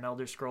rather an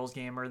Elder Scrolls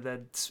game or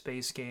that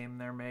space game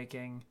they're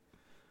making,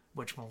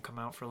 which won't come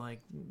out for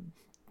like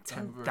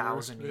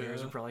 10,000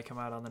 years. It'll probably come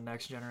out on the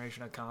next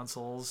generation of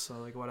consoles, so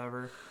like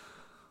whatever.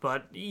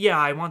 But yeah,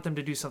 I want them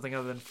to do something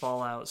other than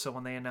Fallout. So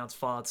when they announced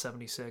Fallout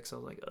 76, I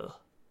was like, ugh.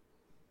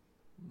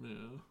 Yeah.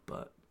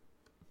 But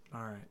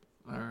all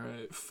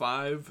right.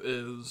 5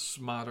 is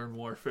Modern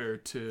Warfare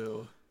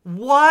 2.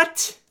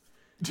 What?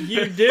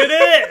 You did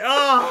it?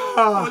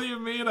 Oh. What do you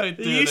mean I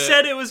did it? You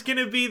said it was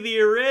gonna be the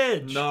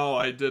original. No,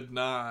 I did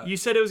not. You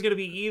said it was gonna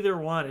be either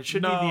one. It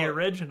should be the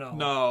original.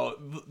 No,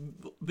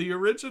 the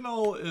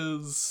original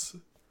is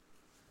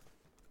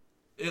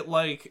it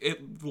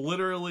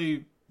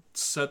literally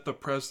set the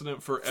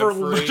precedent for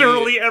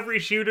literally every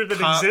shooter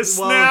that exists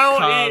now.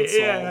 Console.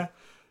 Yeah,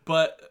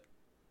 but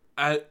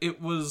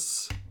it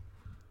was.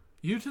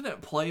 You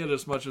didn't play it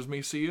as much as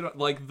me, so you don't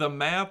like the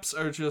maps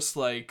are just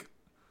like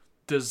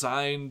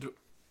designed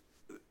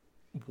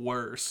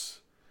worse.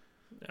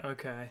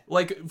 Okay.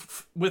 Like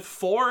with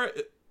 4,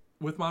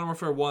 with Modern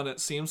Warfare 1, it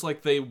seems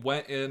like they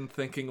went in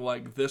thinking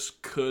like this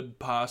could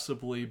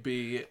possibly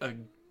be a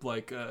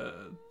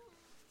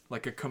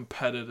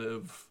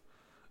competitive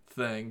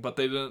thing, but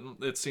they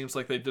didn't. It seems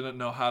like they didn't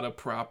know how to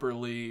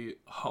properly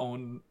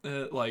hone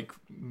it, like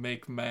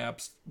make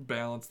maps,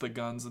 balance the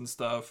guns and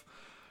stuff.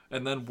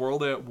 And then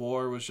World at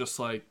War was just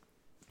like,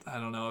 I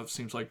don't know. It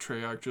seems like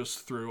Treyarch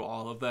just threw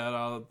all of that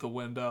out the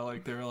window.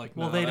 Like they were like,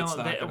 no, that's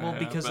not gonna happen.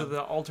 Because of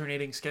the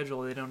alternating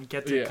schedule, they don't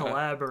get to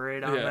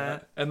collaborate on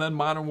that. And then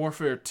Modern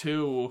Warfare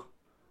 2,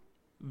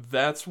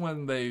 that's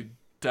when they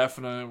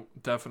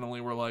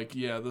definitely were like,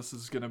 yeah, this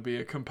is gonna be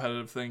a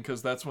competitive thing,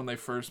 because that's when they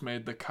first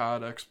made the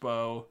COD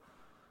Expo.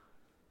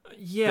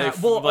 Yeah,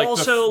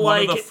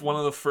 one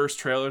of the first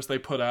trailers they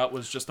put out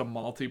was just a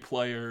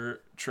multiplayer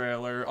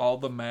trailer. All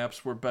the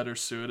maps were better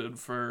suited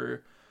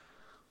for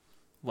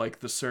like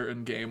the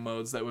certain game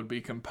modes that would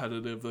be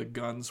competitive. The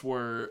guns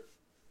were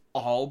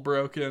all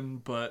broken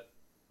but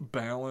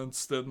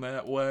balanced in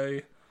that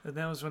way. And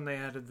that was when they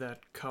added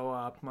that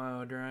co-op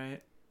mode,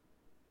 right?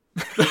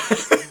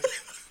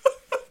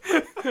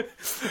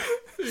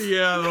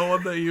 Yeah, the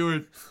one that you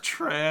were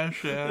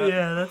trash at.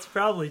 Yeah, that's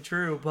probably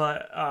true,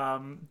 but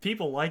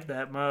people like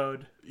that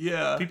mode.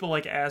 Yeah. People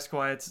like ask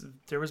why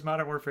there was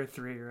Modern Warfare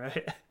 3,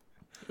 right?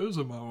 It was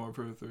a Modern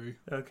Warfare 3.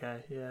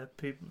 Okay, yeah.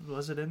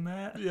 Was it in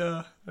that?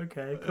 Yeah.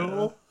 Okay,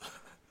 cool.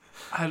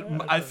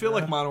 I feel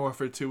like Modern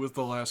Warfare 2 was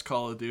the last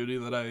Call of Duty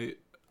that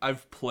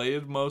I've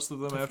played most of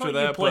them after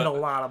that. You played a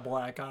lot of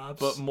Black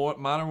Ops. But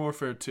Modern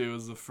Warfare 2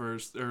 is the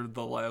first, or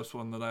the last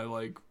one that I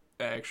like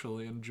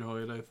actually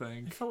enjoyed, I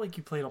think. I felt like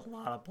you played a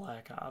lot of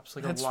Black Ops.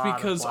 That's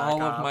because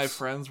all of my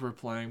friends were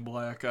playing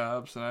Black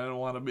Ops, and I didn't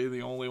want to be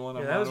the only one.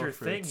 That was your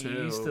thing. You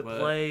used to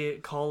play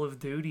Call of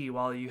Duty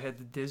while you had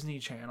the Disney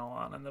Channel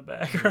on in the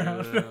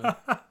background.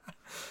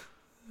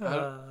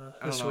 Yeah.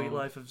 The Sweet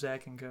Life of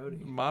Zack and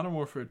Cody. Modern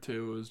Warfare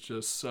 2 was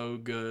just so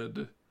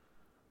good.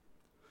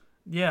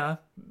 Yeah,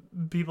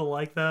 people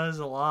like those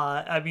a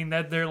lot. I mean,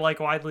 that they're like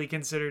widely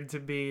considered to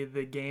be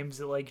the games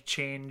that like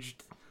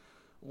changed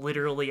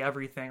literally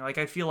everything. Like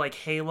I feel like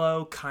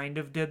Halo kind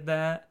of did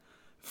that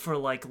for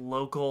like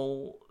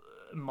local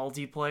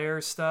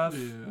multiplayer stuff.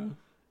 Yeah.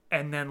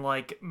 And then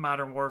like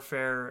Modern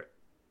Warfare,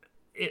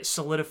 it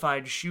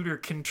solidified shooter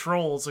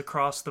controls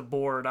across the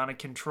board on a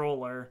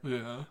controller.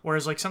 Yeah.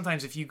 Whereas like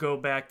sometimes if you go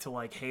back to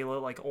like Halo,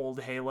 like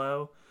old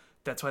Halo,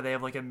 that's why they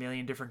have like a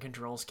million different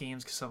control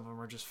schemes, because some of them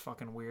are just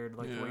fucking weird,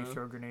 like the way you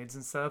throw grenades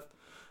and stuff.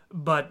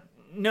 But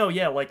no,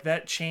 yeah, like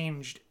that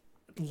changed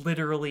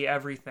literally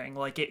everything.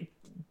 Like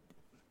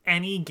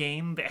any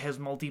game that has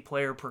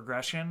multiplayer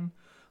progression,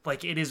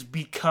 like it is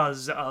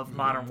because of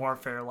Modern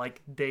Warfare.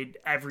 Like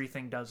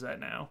everything does that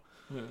now.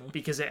 Yeah.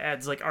 Because it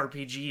adds like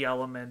RPG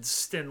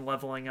elements and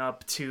leveling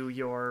up to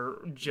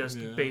your just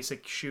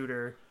basic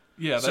shooter.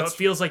 Yeah, so it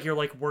feels like you're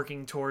like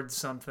working towards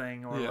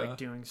something or like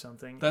doing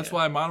something. That's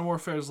why Modern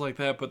Warfare is like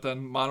that, but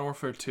then Modern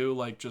Warfare 2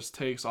 like just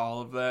takes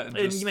all of that and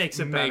just makes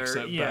it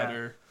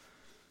better.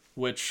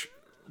 Which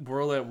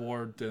World at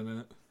War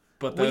didn't.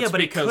 But that's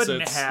because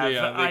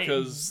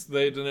because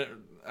they didn't.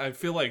 I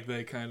feel like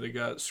they kind of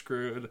got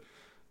screwed.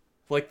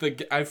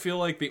 Like I feel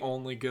like the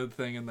only good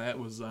thing in that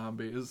was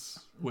zombies,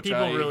 which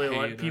people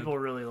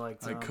really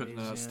liked zombies. I could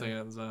not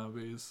stand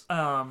zombies.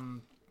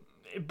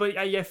 But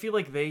I feel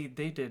like they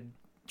did.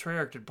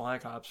 Treyarch did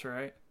Black Ops,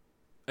 right?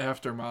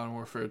 After Modern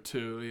Warfare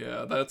 2,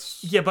 yeah,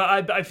 that's... Yeah,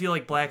 but I feel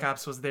like Black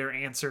Ops was their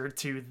answer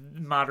to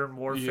Modern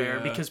Warfare,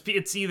 because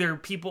it's either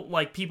people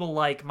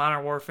like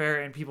Modern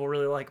Warfare and people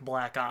really like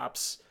Black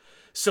Ops.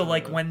 So,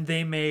 like, when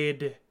they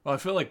made... Well, I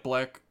feel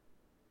like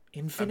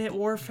Infinite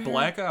Warfare?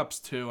 Black Ops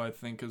 2, I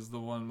think, is the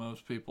one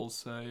most people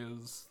say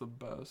is the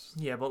best.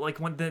 Yeah, but, like,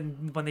 when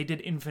they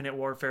did Infinite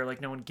Warfare, like,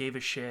 no one gave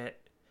a shit.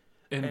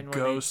 And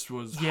Ghost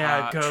was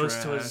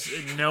Ghost trash.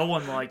 was... No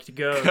one liked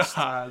Ghost.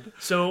 God.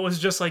 So it was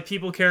just like,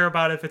 people care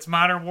about if it's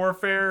Modern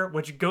Warfare,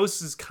 which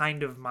Ghost is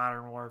kind of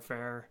Modern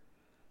Warfare.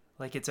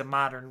 Like, it's a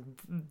modern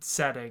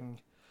setting.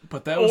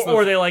 But that was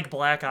or they like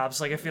Black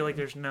Ops. Like, I feel like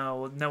there's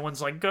no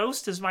one's like,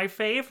 Ghost is my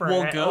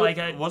favorite.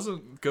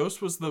 Well,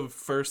 Ghost was the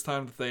first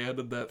time that they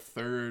added that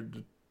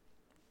third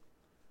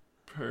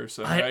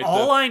person, right?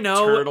 All I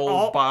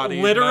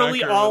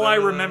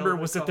remember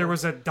was that there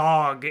was was a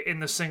dog in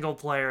the single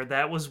player.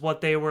 That was what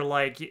they were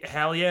like,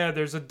 hell yeah,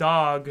 there's a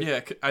dog.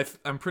 Yeah,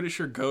 I'm pretty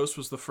sure Ghost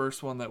was the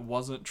first one that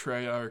wasn't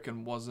Treyarch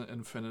and wasn't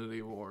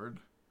Infinity Ward.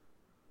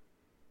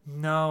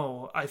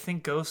 No, I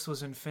think Ghost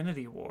was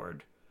Infinity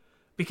Ward.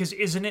 Because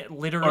isn't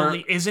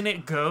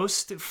it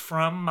Ghost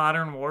from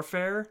Modern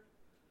Warfare?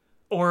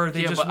 Or are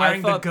they just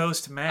wearing the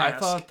Ghost mask? I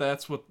thought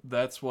that's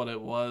what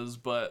it was,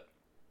 but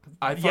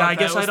I thought I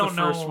guess I don't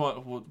know. First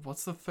one.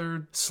 What's the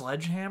third?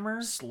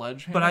 Sledgehammer?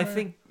 But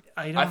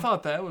I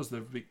thought that was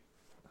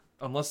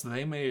unless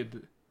they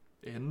made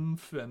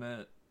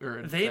Infinite or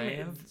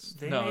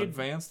Advanced.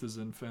 Advanced is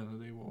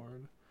Infinity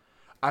Ward.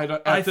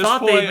 I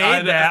thought they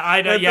made that.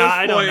 I don't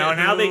know.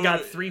 Now they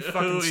got 3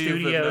 fucking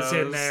studios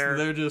in there.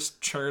 They're just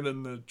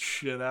churning the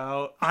shit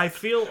out. I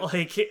feel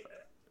like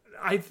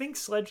I think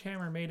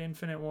Sledgehammer made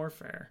Infinite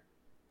Warfare.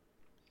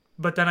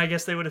 But then I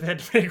guess they would have had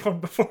to make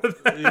one before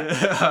that.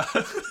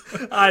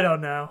 Yeah. I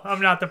don't know. I'm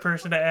not the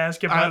person to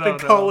ask about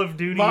the Call of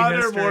Duty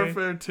Modern history.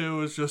 Warfare 2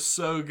 was just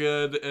so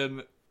good,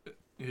 and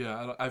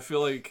Yeah, I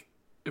feel like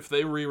if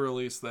they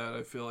re-release that,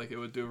 I feel like it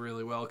would do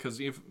really well.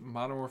 Because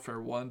Modern Warfare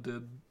 1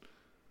 did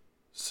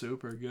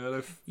super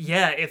good.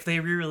 Yeah, if they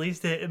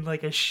re-released it in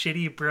like a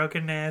shitty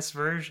broken ass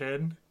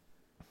version.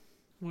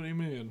 What do you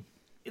mean?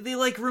 They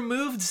like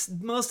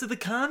removed most of the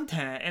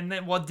content, and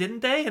then didn't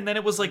they? And then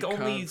it was like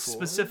only COD 4?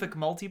 specific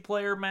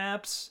multiplayer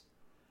maps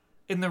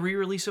in the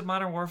re-release of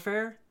Modern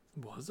Warfare.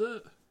 Was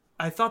it?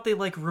 I thought they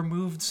like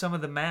removed some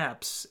of the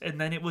maps, and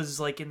then it was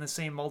like in the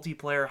same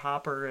multiplayer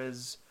hopper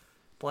as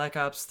Black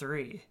Ops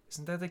 3.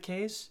 Isn't that the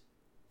case?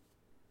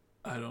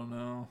 I don't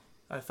know.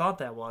 I thought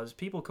that was.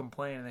 People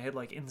complain, and they had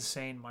like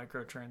insane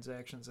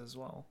microtransactions as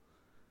well.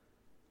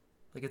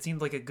 Like it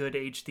seemed like a good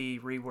HD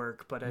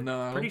rework, but I'm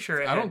pretty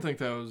sure I don't think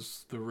that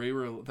was the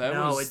re-release. That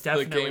No, was it the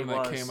definitely game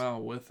that was. came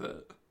out with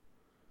it.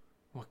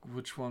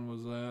 Which one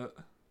was that?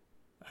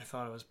 I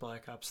thought it was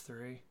Black Ops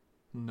 3.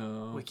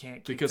 No, We can't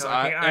keep because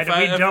talking.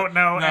 we don't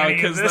know no, any of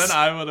because this. then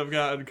I would have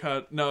gotten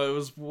cut. No, it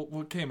was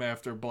what came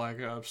after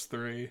Black Ops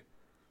 3.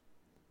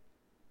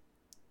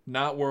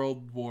 Not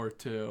World War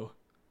II.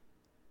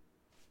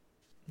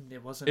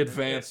 It wasn't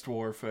Advanced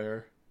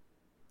Warfare.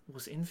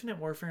 Was Infinite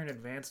Warfare and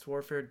Advanced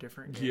Warfare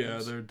different games? Yeah,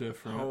 they're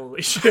different.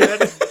 Holy shit.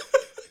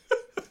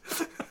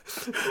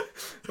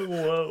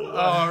 Whoa.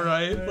 All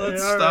right,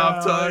 let's All stop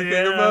right, talking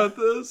yeah. about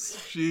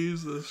this.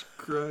 Jesus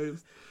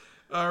Christ.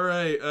 All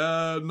right,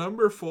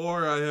 number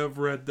 4, I have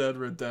Red Dead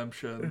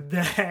Redemption.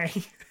 Dang.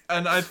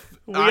 And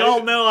We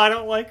all know I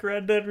don't like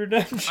Red Dead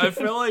Redemption. I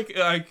feel like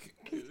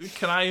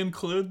can I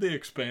include the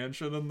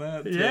expansion in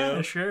that too?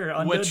 Yeah, sure.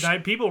 Undead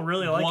Night. People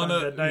really like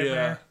Undead Nightmare.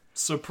 Yeah.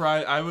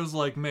 Surprise! I was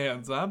like,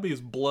 man, zombies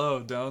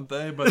blow, don't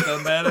they? But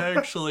then that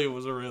actually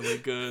was a really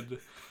good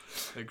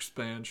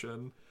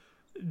expansion.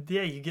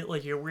 Yeah, you get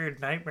like your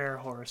weird nightmare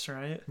horse,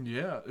 right?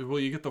 Yeah. Well,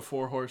 you get the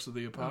 4 Horse of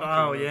the Apocalypse.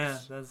 Oh yeah,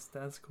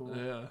 that's cool.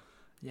 Yeah.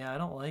 Yeah, I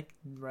don't like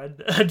Red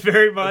Dead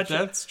very much.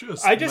 That's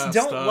just I just messed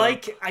don't up.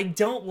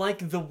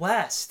 like the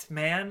West,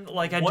 man.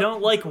 Like I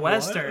don't like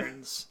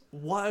westerns.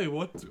 Why?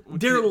 What?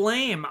 They're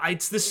lame.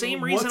 It's the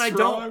same reason What's I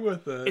don't. wrong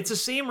with it? It's the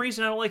same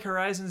reason I don't like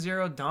Horizon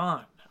Zero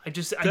Dawn. I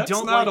That's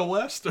don't not like. a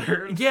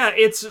western. Yeah,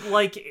 it's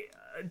like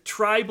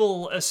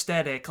tribal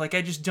aesthetic. Like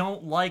I just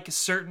don't like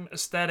certain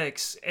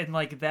aesthetics, and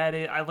like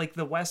I like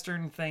the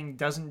Western thing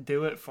doesn't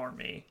do it for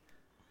me.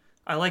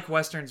 I like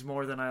westerns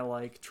more than I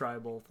like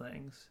tribal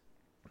things.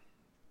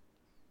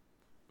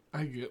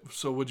 I get.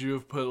 So would you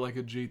have put like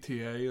a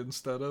GTA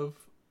instead of?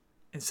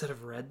 Instead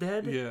of Red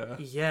Dead? Yeah.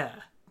 Yeah.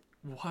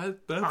 What?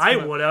 I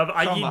would have.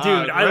 Come on,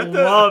 Dude, I Red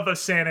Dead- love a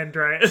San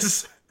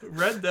Andreas.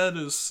 Red Dead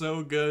is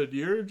so good.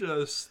 You're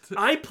just.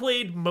 I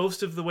played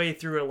most of the way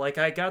through it. Like,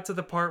 I got to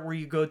the part where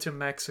you go to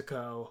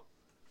Mexico.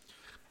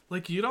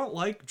 Like, you don't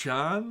like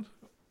John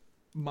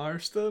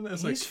Marston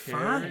as He's a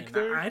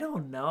character? fine. I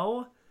don't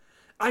know.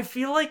 I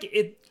feel like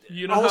it.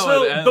 You know also,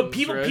 how it ends, but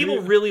people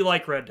right? really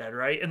like Red Dead,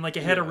 right? And like,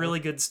 it had a Yeah. really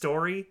good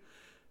story.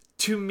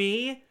 To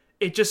me,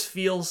 it just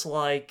feels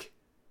like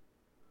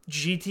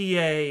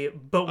GTA,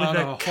 but with On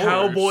a a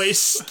cowboy horse.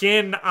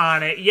 skin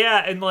on it.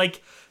 Yeah, and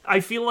like, I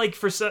feel like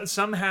for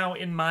somehow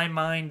in my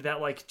mind that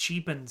like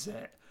cheapens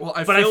it. Well,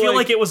 But I feel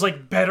like it was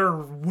like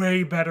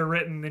way better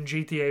written than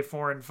GTA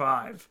 4 and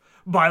 5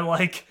 by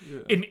like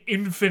an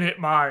infinite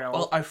mile.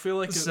 Well, I feel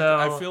like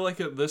I feel like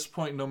at this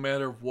point, no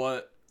matter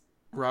what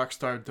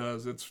Rockstar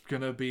does, it's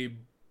gonna be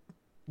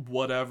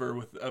whatever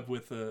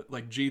with a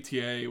like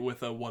GTA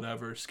with a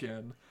whatever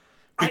skin.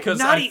 Because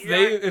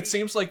it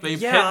seems like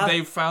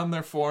they've found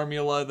their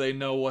formula. They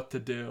know what to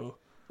do.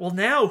 Well,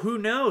 now who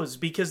knows?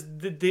 Because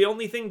the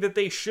only thing that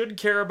they should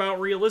care about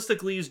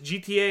realistically is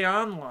GTA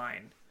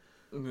Online.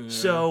 Yeah.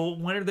 So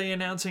when are they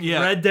announcing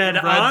Yeah, Red Dead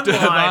Red Online?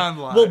 Dead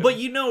Online. Well, but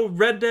you know,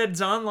 Red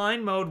Dead's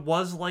online mode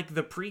was like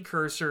the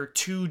precursor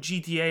to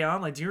GTA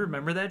Online. Do you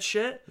remember that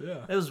shit?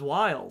 Yeah. It was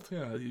wild.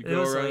 Yeah, you It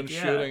go was around like,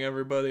 yeah. shooting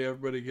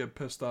everybody get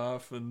pissed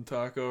off and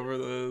talk over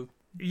the...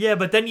 Yeah,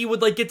 but then you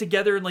would like get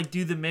together and like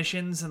do the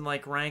missions and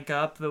like rank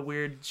up the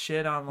weird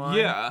shit online.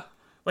 Yeah.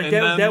 Like And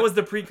that then- was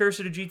the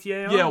precursor to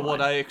GTA Online. Yeah, what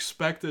I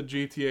expected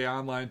GTA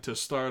Online to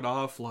start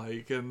off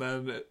like, and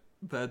then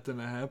that didn't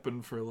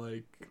happen for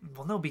like...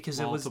 Well, no,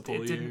 because multiple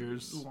it didn't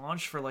years.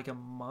 launch for like a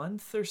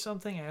month or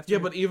something after. Yeah,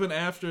 but even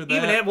after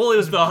that... it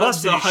was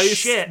busted as heist,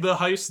 shit. The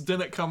heist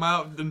didn't come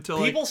out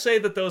until People say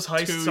that those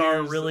heists 2 are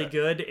years really a-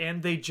 good,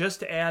 and they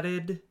just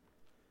added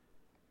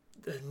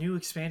a new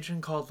expansion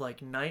called like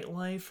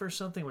Nightlife or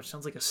something, which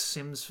sounds like a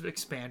Sims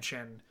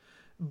expansion.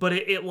 But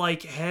it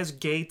like has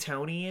gay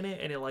Tony in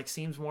it, and it like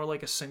seems more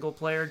like a single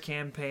player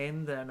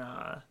campaign than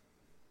I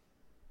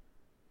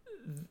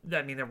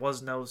mean, there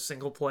was no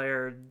single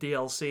player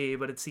DLC,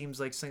 but it seems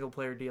like single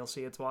player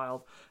DLC. It's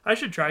wild. I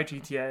should try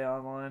GTA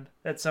Online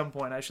at some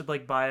point. I should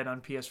like buy it on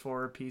PS4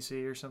 or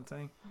PC or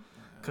something,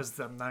 because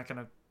I'm not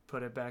gonna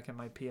put it back in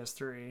my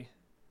PS3.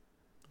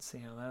 Let's see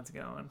how that's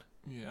going.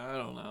 Yeah, I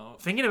don't know.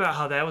 Thinking about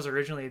how that was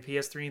originally a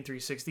PS3 and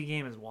 360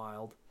 game is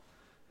wild.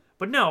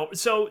 But no,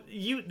 so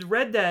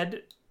Red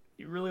Dead,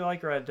 you really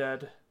like Red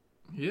Dead.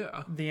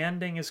 Yeah. The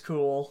ending is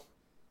cool.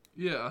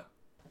 Yeah.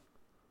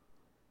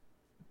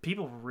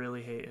 People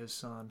really hate his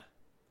son.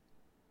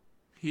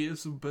 He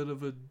is a bit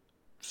of a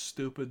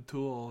stupid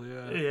tool,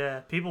 yeah. Yeah,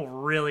 people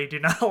really do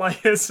not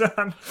like his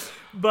son.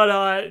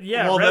 But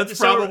yeah, well, that's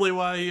probably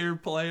why you're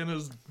playing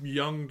as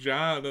young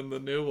John in the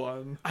new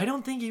one. I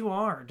don't think you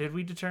are. Did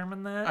we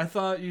determine that? I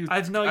thought you.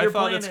 I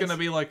thought it's gonna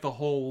be like the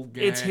whole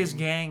gang. It's his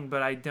gang,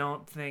 but I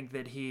don't think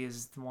that he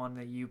is the one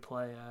that you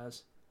play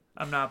as.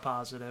 I'm not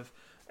positive.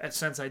 And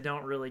since I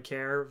don't really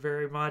care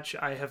very much,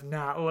 I have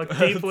not looked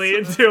deeply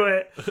into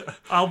it.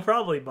 I'll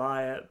probably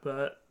buy it,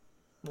 but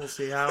we'll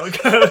see how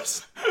it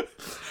goes.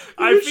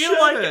 I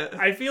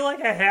feel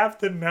like I have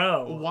to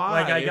know.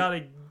 Why? Like I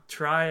gotta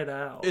try it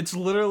out.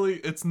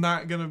 It's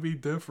not gonna be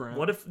different.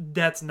 What if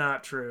that's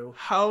not true?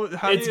 How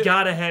it's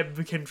gotta have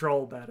the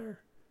control better.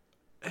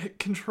 It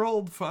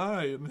controlled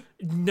fine.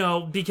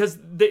 No, because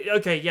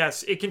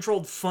yes, it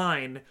controlled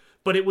fine,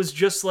 but it was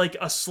just like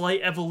a slight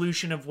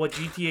evolution of what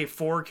GTA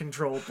 4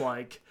 controlled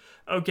like.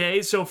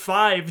 Okay, so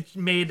 5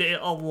 made it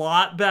a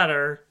lot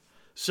better.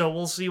 So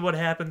we'll see what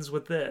happens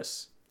with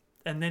this.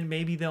 And then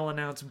maybe they'll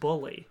announce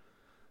Bully.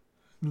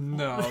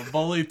 No,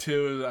 Bully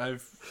 2,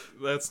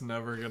 that's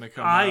never going to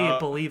come out. I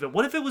believe it.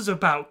 What if it was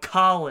about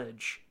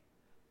college?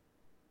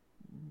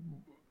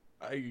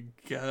 I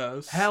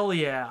guess. Hell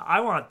yeah,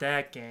 I want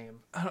that game.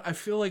 I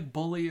feel like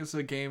Bully is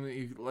a game that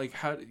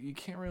you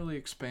can't really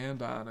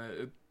expand on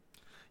it.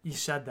 You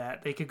said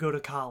that. They could go to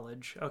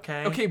college,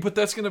 okay? Okay, but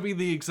that's going to be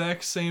the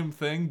exact same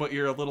thing, but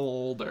you're a little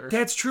older.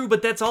 That's true,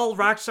 but that's all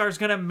Rockstar's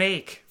going to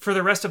make for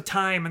the rest of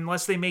time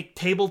unless they make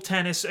table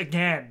tennis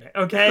again,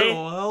 okay?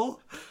 Well,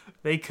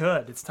 they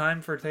could. It's time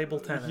for table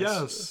tennis.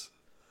 Yes.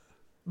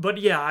 But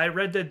yeah,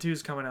 Red Dead 2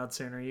 is coming out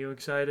soon. Are you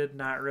excited?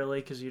 Not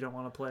really, because you don't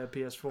want to play a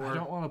PS4. I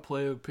don't want to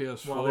play a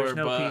PS4, well, there's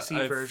no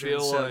PC version,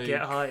 so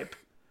get hype.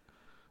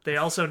 They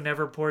also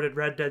never ported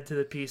Red Dead to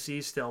the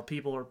PC still.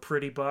 People are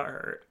pretty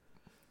butthurt.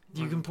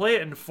 You can play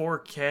it in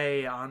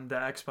 4K on the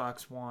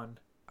Xbox One.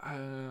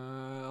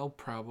 I'll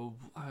probably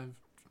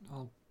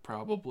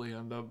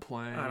end up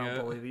playing it. I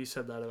don't believe you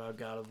said that about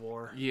God of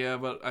War. Yeah,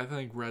 but I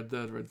think Red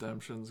Dead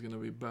Redemption is going to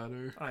be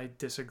better. I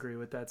disagree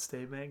with that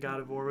statement. God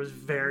of War was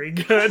very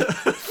good.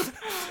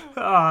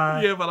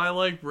 Yeah, but I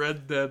like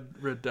Red Dead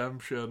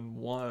Redemption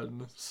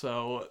 1,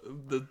 so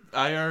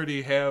I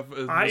already have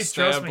an established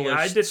trust me,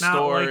 I did not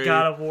story. like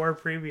God of War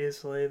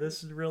previously.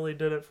 This really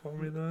did it for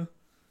me, though.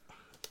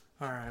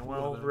 Alright,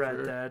 well, whatever.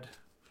 Red Dead.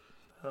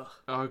 Ugh.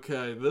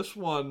 Okay, this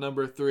one,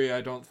 number 3, I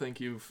don't think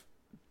you've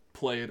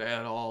played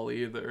at all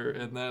either,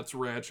 and that's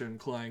Ratchet and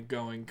Clank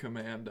Going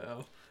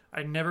Commando.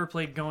 I never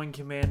played Going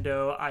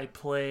Commando. I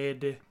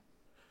played...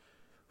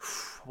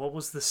 What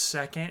was the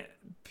second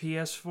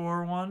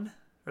PS4 one?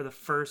 Or the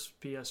first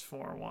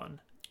PS4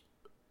 one?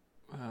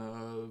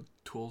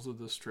 Tools of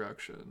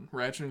Destruction.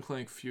 Ratchet and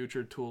Clank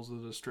Future Tools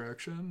of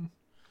Destruction?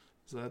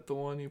 Is that the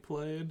one you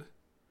played?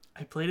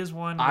 I played as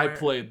one. I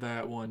played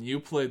that one. You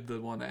played the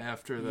one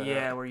after that.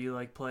 Yeah, where you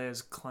play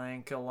as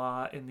Clank a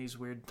lot in these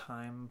weird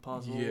time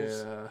puzzles.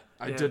 Yeah,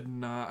 I did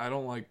not. I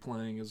don't like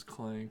playing as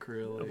Clank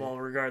really. Well,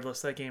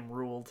 regardless, that game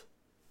ruled.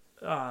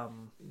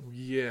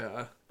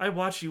 Yeah. I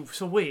watch you.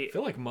 So wait, I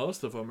feel like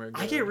most of them are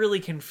good. I get really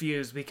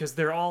confused because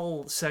they're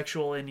all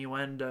sexual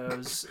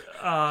innuendos.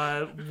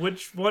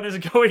 Which one is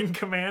Going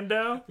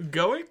Commando?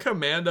 Going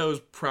Commando is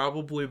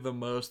probably the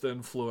most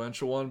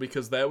influential one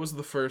because that was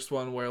the first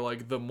one where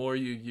the more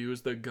you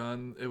use the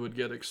gun, it would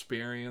get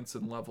experience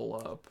and level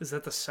up. Is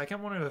that the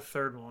second one or the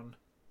third one?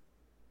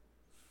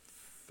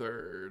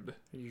 Third.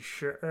 Are you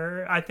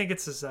sure? I think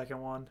it's the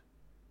second one.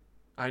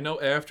 I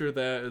know after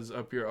that is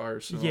Up Your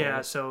Arsenal.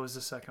 Yeah, so it was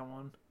the second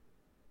one.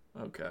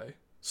 Okay.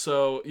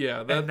 So,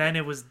 yeah. And then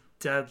it was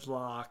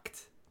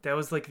Deadlocked. That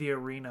was the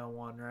arena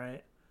one,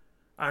 right?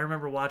 I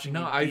remember watching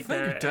No, I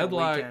think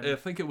Deadlocked. I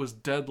think it was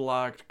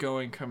Deadlocked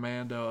Going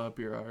Commando Up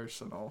Your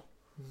Arsenal.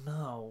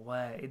 No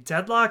way.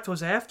 Deadlocked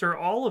was after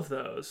all of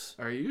those.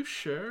 Are you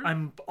sure?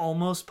 I'm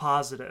almost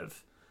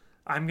positive.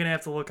 I'm going to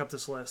have to look up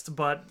this list.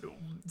 But,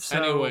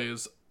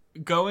 anyways...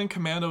 Going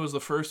Commando was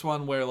the first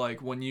one where,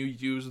 when you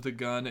use the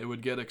gun, it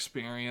would get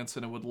experience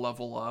and it would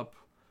level up,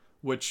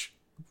 which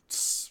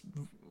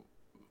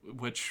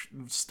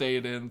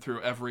stayed in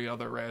through every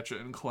other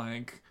Ratchet and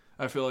Clank.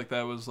 I feel like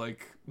that was,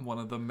 one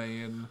of the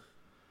main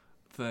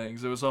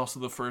things. It was also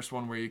the first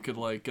one where you could,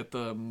 get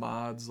the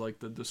mods,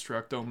 the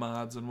Destructo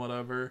mods and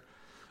whatever.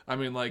 I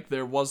mean,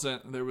 there was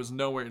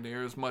nowhere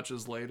near as much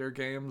as later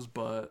games,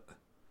 but...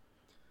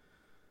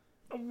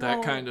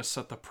 that kind of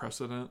set the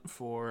precedent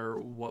for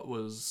what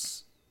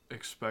was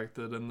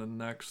expected in the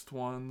next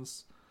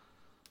ones.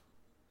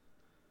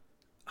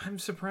 I'm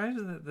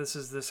surprised that this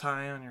is this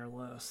high on your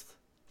list.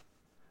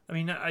 I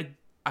mean, I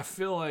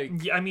feel like...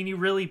 I mean, you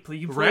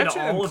played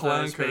Ratchet all and of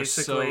Clank those,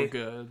 basically. are so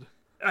good.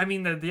 I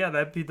mean, those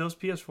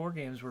PS4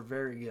 games were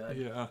very good.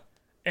 Yeah.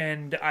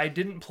 And I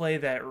didn't play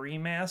that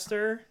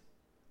remaster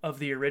of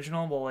the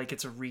original. Well,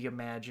 it's a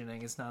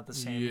reimagining. It's not the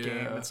same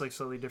game. It's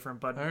slightly different.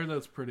 But I heard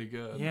that's pretty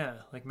good. Yeah,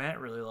 Matt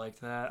really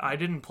liked that. I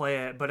didn't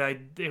play it, but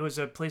it was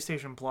a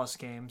PlayStation Plus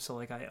game, so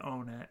I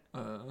own it.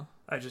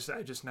 I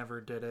just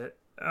never did it.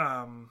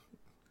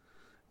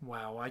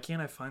 Wow, why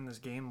can't I find this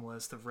game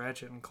list of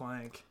Ratchet and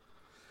Clank?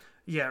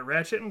 Yeah,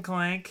 Ratchet and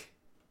Clank.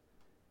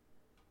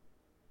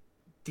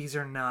 These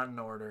are not in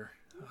order.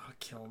 Oh,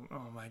 kill 'em.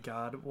 Oh my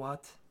god,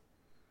 what?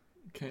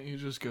 Can't you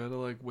just go to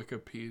like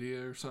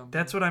Wikipedia or something?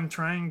 That's what I'm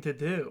trying to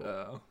do.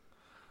 Oh.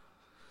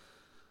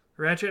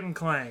 Ratchet and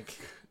Clank.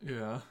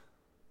 Yeah.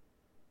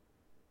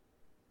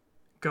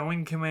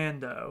 Going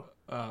Commando.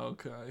 Oh,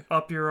 okay.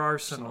 Up Your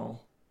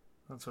Arsenal.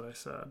 That's what I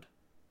said.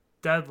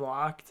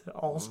 Deadlocked.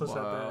 Also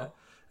said that.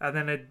 And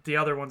then the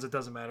other ones, it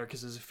doesn't matter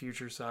because it's a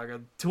future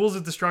saga. Tools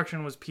of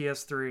Destruction was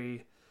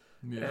PS3.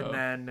 Yeah. And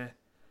then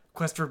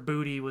Quest for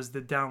Booty was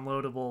the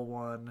downloadable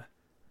one.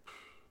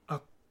 A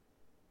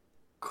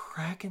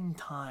Crack in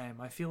Time.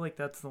 I feel like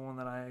that's the one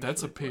that I actually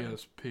That's a played.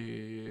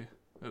 PSP,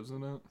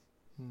 isn't it?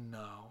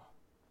 No.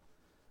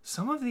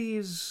 Some of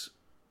these...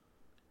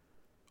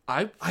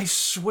 I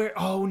swear...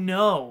 Oh,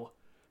 no.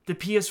 The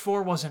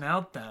PS4 wasn't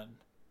out then.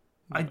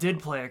 No. I did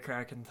play A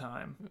Crack in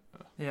Time.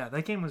 Yeah,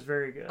 that game was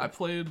very good. I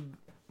played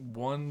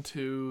 1,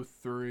 2,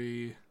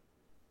 3,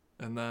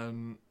 and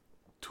then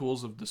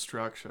Tools of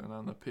Destruction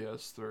on the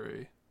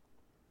PS3.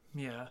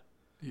 Yeah.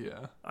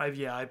 Yeah.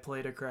 I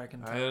played A Crack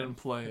in Time. I didn't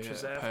play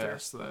it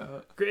past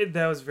that. Great,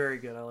 that was very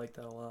good. I like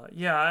that a lot.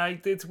 Yeah,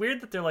 it's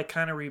weird that they're like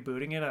kind of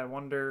rebooting it. I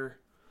wonder...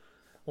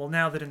 Well,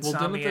 now that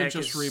Insomniac didn't they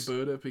just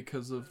reboot it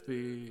because of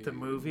the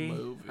movie?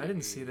 I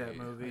didn't see that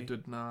movie. I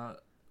did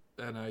not,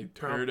 and I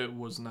heard it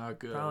was not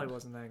good. Probably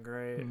wasn't that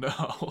great.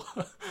 No.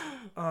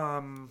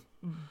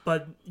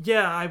 But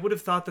yeah, I would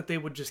have thought that they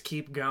would just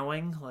keep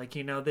going. Like,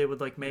 you know, they would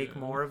like make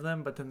more of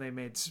them, but then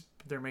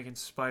they're making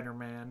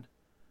Spider-Man.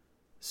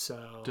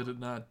 So did it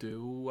not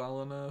do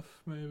well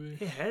enough? Maybe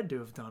it had to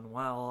have done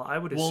well. I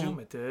would assume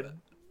it did,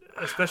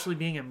 especially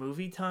being a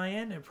movie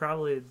tie-in. It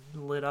probably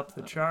lit up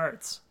the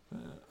charts.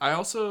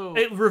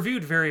 It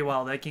reviewed very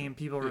well, that game.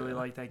 People really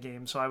like that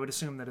game, so I would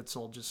assume that it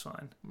sold just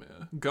fine.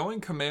 Yeah. Going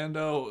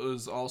Commando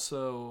is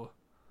also...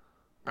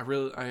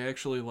 I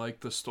actually like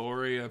the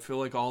story. I feel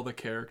like all the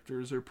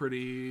characters are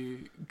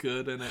pretty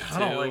good in it, too. I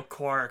don't like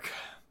Quark.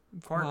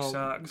 Quark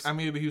sucks. I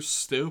mean, he's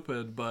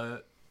stupid,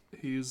 but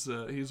he's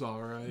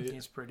alright.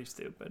 He's pretty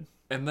stupid.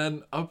 And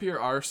then Up Your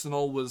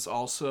Arsenal was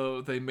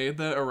also... They made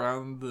that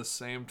around the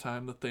same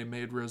time that they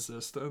made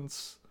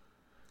Resistance.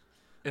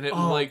 And it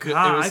I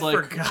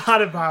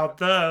forgot about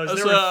those.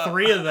 There were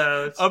 3 of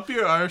those. Up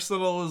Your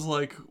Arsenal was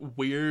like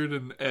weird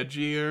and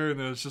edgier, and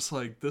it was just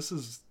like, this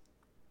is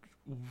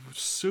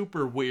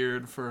super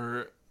weird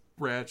for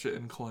Ratchet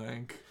and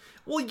Clank.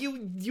 Well,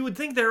 you would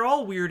think they're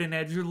all weird and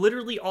edgy.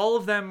 Literally, all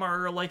of them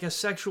are like a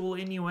sexual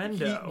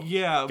innuendo.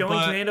 Yeah, Going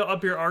Commando,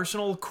 Up Your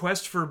Arsenal,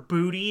 Quest for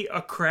Booty, A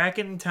Crack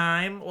in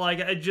Time. Like,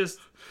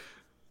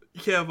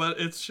 Yeah, but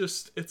it's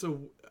a...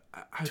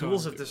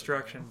 Tools of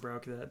Destruction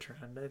broke that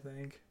trend, I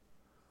think.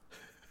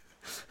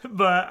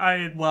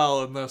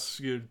 Well, unless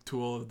your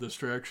Tool of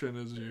Destruction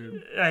is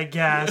your... I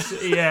guess,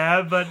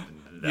 yeah, but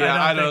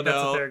I don't think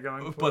that's what they're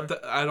going for.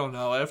 But I don't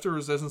know. After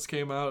Resistance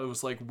came out, it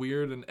was like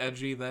weird and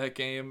edgy, that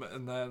game,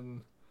 and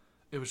then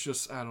it was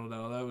just, I don't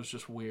know, that was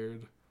just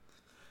weird.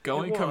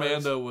 Going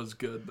Commando was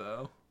good,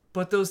 though.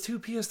 But those 2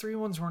 PS3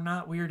 ones were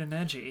not weird and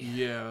edgy.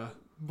 Yeah.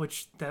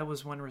 Which, that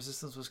was when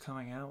Resistance was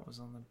coming out, was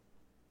on the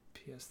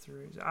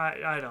PS3.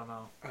 I don't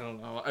know. I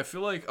don't know. I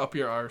feel like Up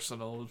Your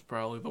Arsenal was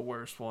probably the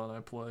worst one I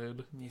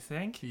played. You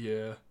think?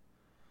 Yeah.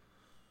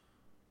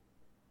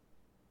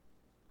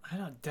 I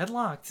don't know.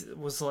 Deadlocked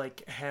was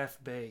like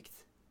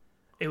half-baked.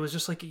 It was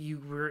just like you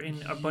were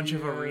in a bunch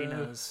of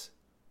arenas.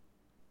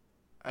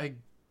 I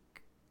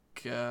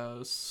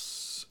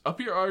guess. Up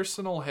Your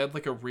Arsenal had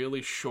like a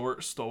really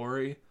short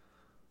story.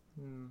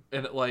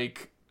 And it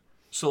like...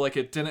 So, like,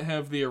 it didn't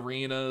have the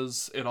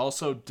arenas. It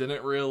also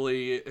didn't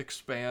really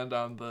expand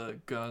on the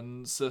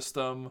gun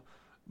system.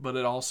 But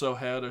it also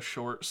had a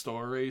short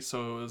story.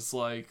 So it was,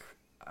 like,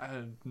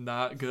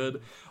 not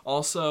good.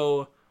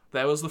 Also,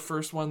 that was the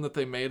first one that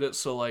they made it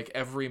so, like,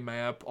 every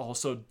map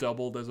also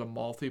doubled as a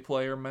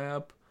multiplayer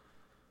map.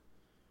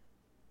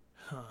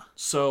 Huh.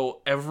 So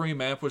every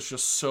map was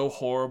just so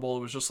horrible. It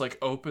was just like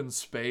open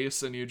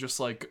space, and you just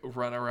like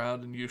run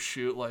around and you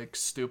shoot like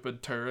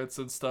stupid turrets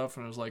and stuff.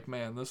 And it was like,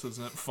 man, this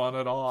isn't fun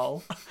at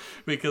all,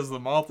 because the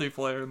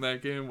multiplayer in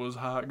that game was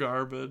hot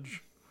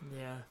garbage.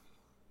 Yeah.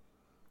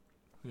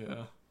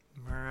 Yeah.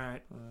 All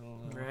right.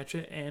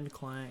 Ratchet and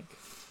Clank.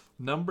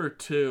 Number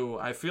 2.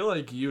 I feel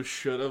like you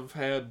should have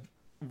had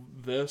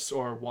this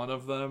or one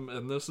of them,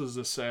 and this is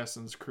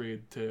Assassin's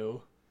Creed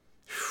 2.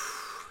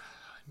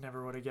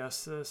 Never would have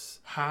guessed this.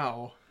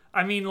 How?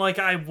 I mean, like,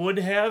 I would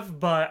have,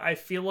 but I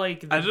feel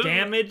like the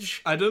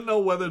damage... I didn't know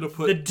whether to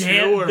put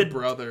 2 or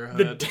Brotherhood.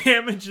 The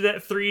damage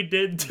that 3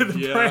 did to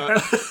the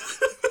brand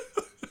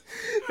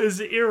is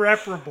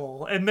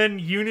irreparable. And then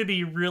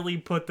Unity really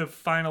put the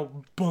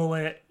final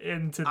bullet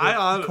into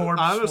the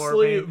corpse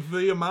honestly, for me.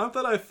 The amount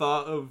that I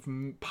thought of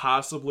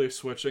possibly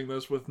switching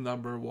this with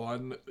number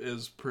 1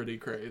 is pretty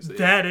crazy.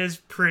 That is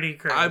pretty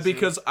crazy.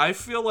 Because I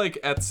feel like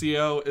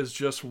Ezio is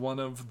just one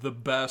of the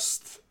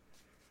best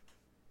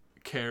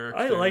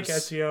characters. I like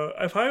Ezio.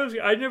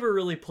 I never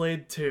really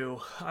played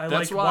 2.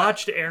 That's why-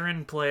 watched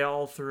Aaron play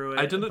all through it.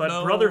 I didn't but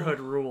know- Brotherhood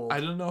ruled. I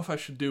didn't know if I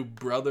should do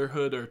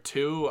Brotherhood or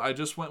 2. I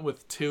just went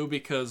with 2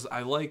 because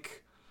I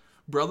like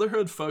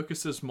Brotherhood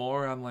focuses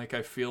more on like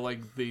I feel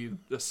like the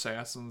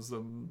assassins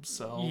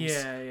themselves.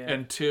 Yeah.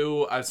 And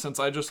 2, since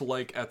I just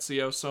like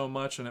Ezio so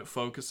much and it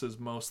focuses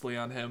mostly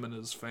on him and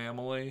his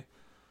family,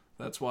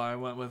 that's why I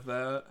went with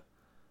that.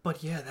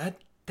 But yeah,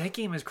 that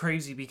game is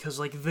crazy because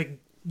like the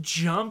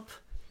jump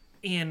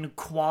in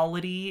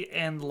quality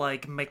and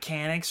like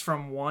mechanics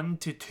from 1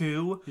 to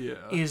 2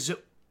 is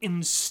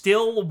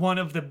still one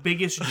of the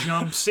biggest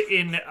jumps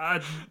in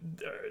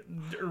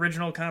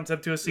original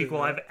concept to a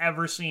sequel I've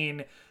ever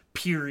seen.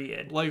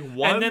 Period. Like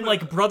one, and then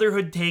like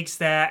Brotherhood takes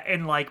that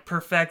and like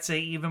perfects it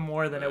even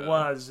more than it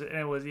was, and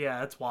it was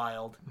it's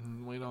wild.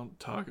 We don't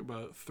talk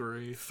about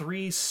 3.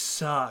 3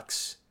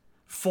 sucks.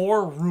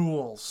 4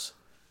 rules.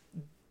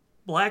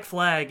 Black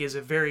Flag is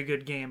a very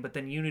good game, but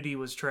then Unity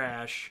was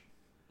trash.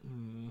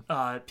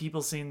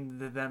 People seem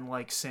to then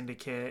like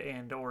Syndicate,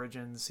 and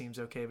Origins seems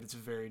okay, but it's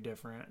very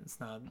different. It's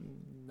not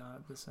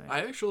the same.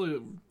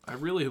 I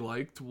really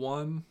liked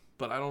 1,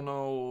 but I don't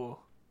know.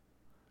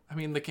 I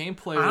mean, the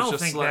gameplay was I don't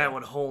just think like, that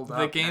would hold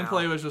up. The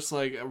gameplay now. was just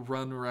like a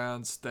run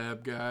around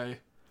stab guy.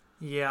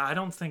 Yeah, I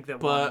don't think that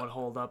But one would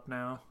hold up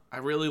now. I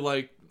really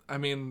like. I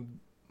mean,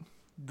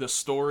 the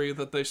story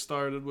that they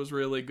started was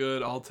really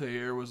good.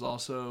 Altair was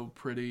also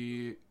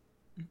pretty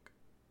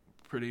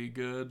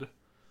good.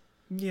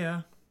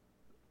 Yeah.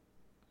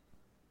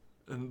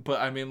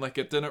 But I mean, like,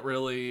 it didn't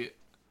really.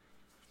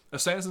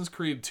 Assassin's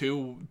Creed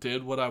 2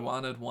 did what I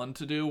wanted 1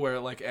 to do, where it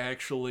like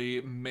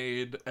actually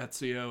made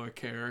Ezio a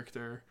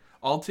character.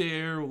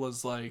 Altair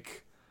was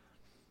like,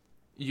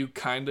 you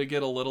kind of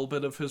get a little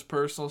bit of his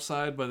personal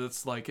side, but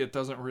it's like it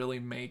doesn't really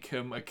make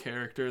him a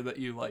character that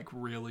you like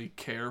really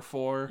care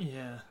for.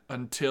 Yeah.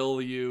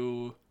 Until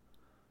you,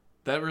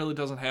 that really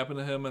doesn't happen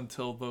to him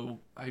until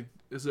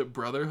is it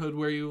Brotherhood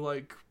where you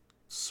like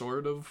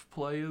sort of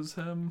play as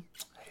him?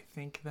 I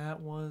think that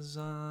was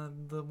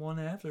the one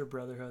after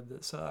Brotherhood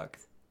that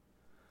sucked.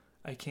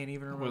 I can't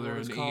even remember what it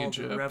was called.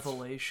 Egypt.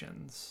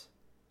 Revelations.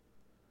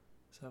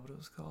 Is that what it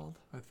was called?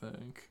 I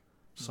think.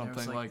 Something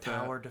Something like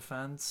that. Tower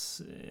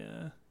Defense.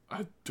 Yeah.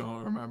 I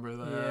don't remember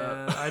that.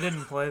 Yeah, I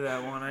didn't play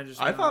that one.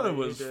 I thought it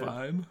was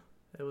fine.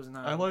 It was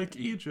not. I like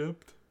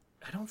Egypt.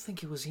 I don't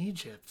think it was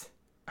Egypt.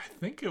 I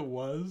think it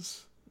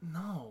was.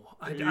 No,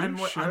 I'm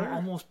sure? I'm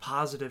almost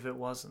positive it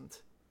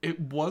wasn't. It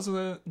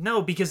wasn't.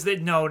 No, because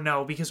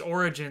because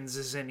Origins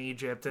is in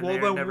Egypt, and Well,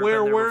 they've then never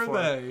where been there were before.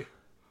 they?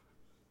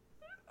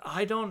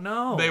 I don't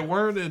know. They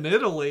weren't in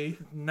Italy.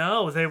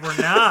 No, they were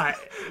not.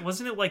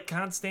 Wasn't it like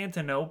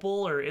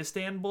Constantinople or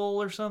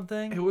Istanbul or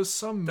something? It was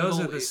some. Those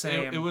Middle are the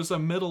same. It was a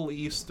Middle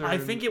Eastern. I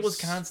think it was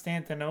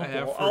Constantinople.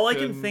 African... All I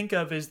can think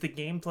of is the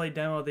gameplay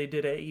demo they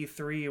did at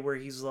E3 where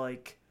he's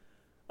like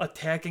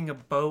attacking a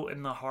boat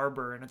in the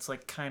harbor and it's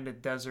like kind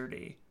of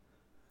deserty.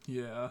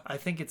 Yeah. I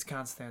think it's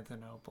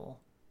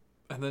Constantinople.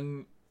 And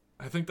then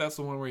I think that's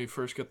the one where you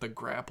first get the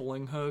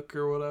grappling hook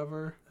or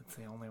whatever. That's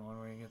the only one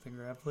where you get the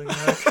grappling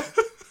hook.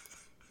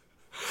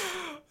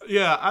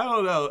 Yeah, I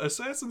don't know.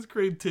 Assassin's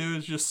Creed 2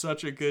 is just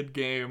such a good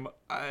game.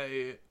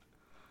 I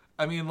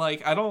mean,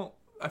 like, I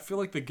feel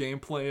like the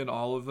gameplay in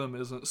all of them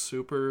isn't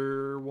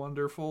super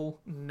wonderful.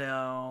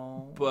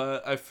 No.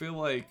 But I feel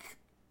like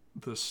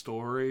the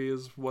story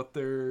is what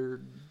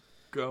they're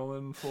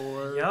going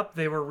for. Yep,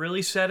 they were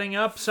really setting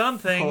up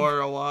something. For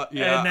a lot,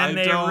 yeah. And then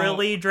they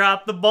really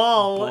dropped the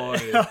ball. Boy,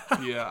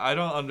 yeah, I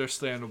don't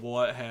understand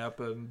what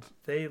happened.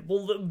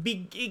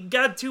 It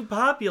got too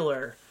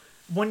popular.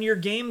 When your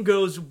game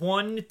goes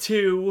 1,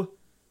 2,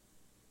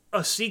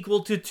 a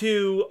sequel to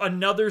 2,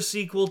 another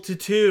sequel to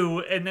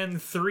 2, and then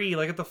 3,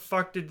 like what the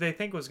fuck did they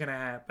think was gonna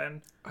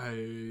happen?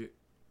 I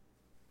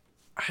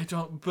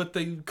don't, but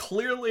they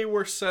clearly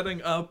were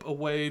setting up a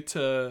way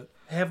to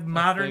have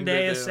modern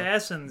day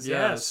assassins,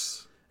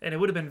 yes. And it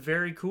would have been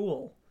very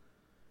cool.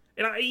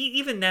 And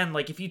even then,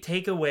 like, if you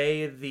take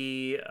away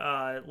the,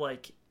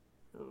 like,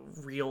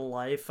 real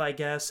life, I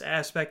guess,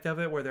 aspect of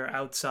it, where they're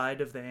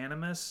outside of the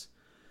Animus,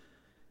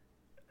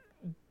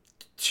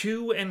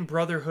 2 and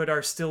Brotherhood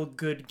are still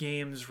good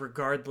games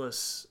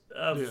regardless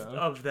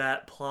of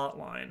that plot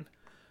line.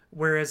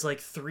 Whereas, like,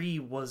 3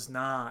 was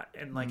not.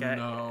 And, like,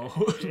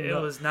 it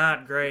was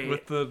not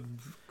great.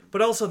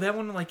 But also, that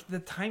one, like, the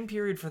time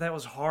period for that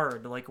was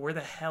hard. Like, where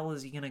the hell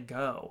is he gonna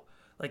go?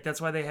 Like,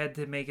 that's why they had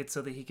to make it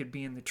so that he could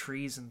be in the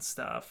trees and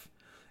stuff.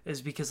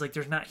 Is because, like,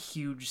 there's not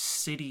huge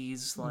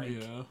cities,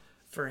 like,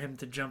 for him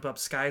to jump up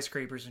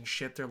skyscrapers and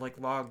shit. They're, like,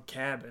 log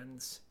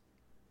cabins.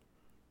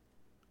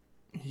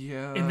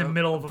 Yeah. In the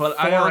middle of a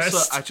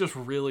forest. But I just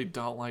really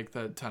don't like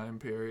that time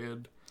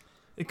period.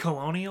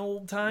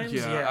 Colonial times?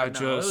 Yeah, it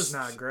was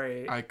not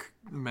great. I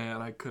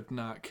could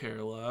not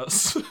care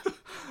less.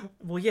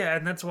 Well, yeah,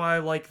 and that's why,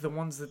 like, the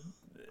ones that...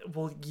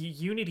 Well,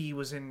 Unity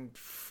was in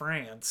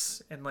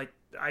France, and, like,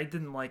 I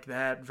didn't like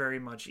that very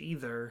much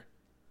either.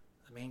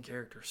 The main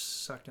character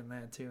sucked in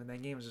that, too, and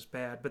that game was just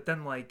bad. But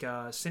then, like,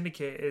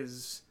 Syndicate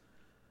is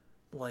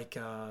like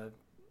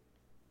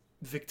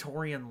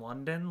Victorian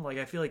London. Like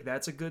I feel like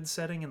that's a good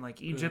setting, and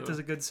like Egypt is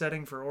a good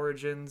setting for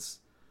Origins.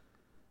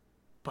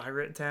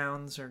 Pirate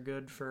towns are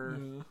good for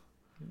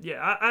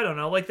I don't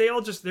know, like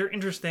they're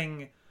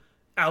interesting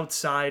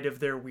outside of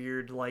their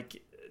weird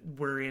like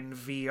we're in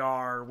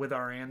VR with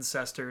our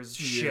ancestors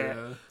shit.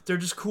 They're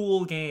just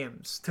cool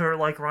games to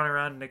like run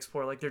around and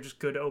explore. Like they're just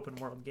good open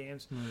world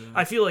games.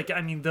 I feel like,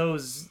 I mean,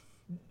 those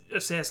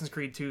Assassin's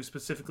Creed 2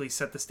 specifically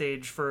set the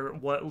stage for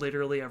what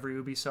literally every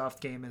Ubisoft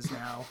game is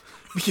now.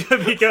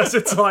 Because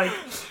it's like,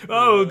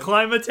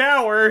 climb a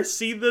tower,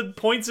 see the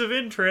points of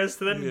interest,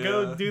 then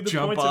go do the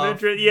Jump points of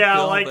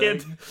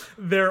interest.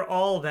 They're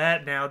all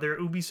that now.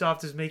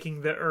 Ubisoft is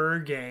making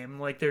the game.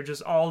 Like they're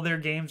just, all their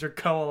games are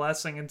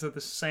coalescing into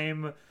the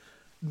same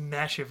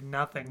mesh of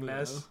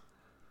nothingness.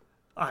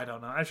 I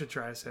don't know. I should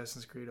try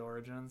Assassin's Creed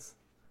Origins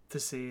to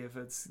see if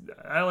it's...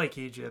 I like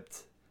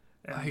Egypt.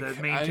 And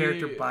the main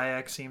character,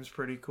 Bayek, seems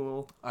pretty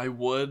cool. I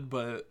would,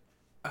 but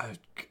I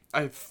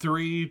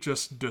 3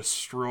 just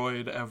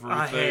destroyed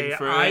everything.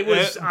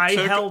 I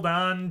held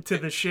on to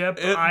the ship.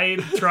 I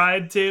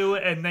tried to,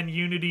 and then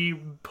Unity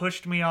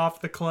pushed me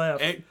off the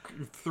cliff.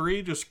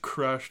 3 just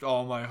crushed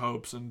all my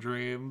hopes and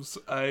dreams.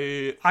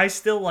 I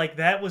still, like,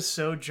 that was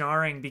so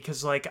jarring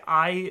because, like,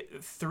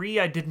 3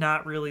 I did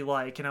not really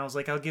like, and I was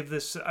like, I'll give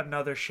this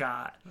another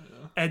shot.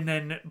 And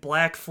then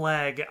Black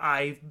Flag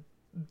I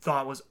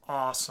thought was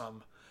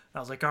awesome.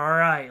 I was like, all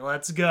right,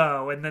 let's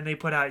go. And then they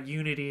put out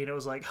Unity, and it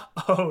was like,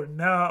 oh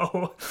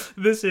no,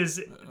 this is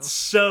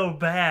so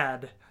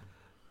bad.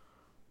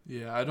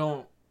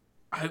 Yeah,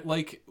 I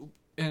like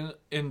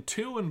in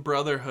 2 and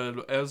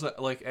Brotherhood,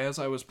 as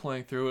I was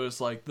playing through, it was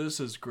like,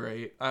 this is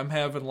great. I'm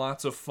having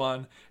lots of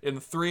fun. In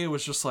 3, it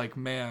was just like,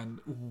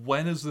 man,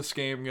 when is this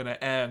game gonna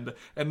end?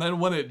 And then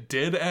when it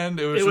did end,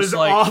 it was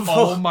like, awful.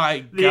 Oh my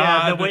god.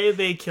 Yeah, the way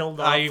they killed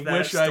off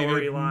that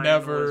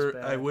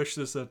storyline. I wish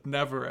this had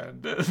never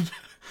ended.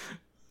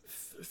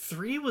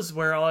 3 was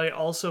where I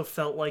also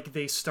felt like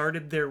they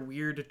started their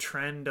weird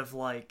trend of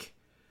like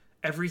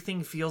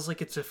everything feels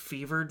like it's a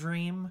fever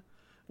dream,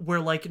 where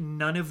like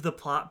none of the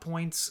plot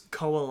points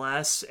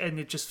coalesce and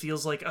it just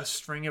feels like a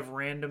string of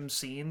random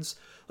scenes.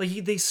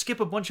 Like they skip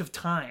a bunch of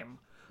time.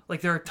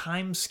 Like there are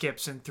time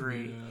skips in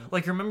 3.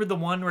 Like remember the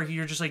one where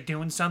you're just like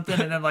doing something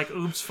and then like,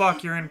 oops,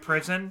 fuck, you're in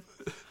prison?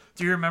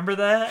 Do you remember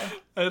that?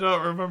 I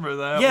don't remember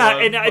that. Yeah,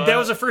 and that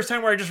was the first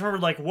time where I just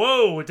remembered like,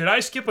 whoa, did I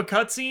skip a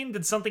cutscene?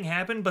 Did something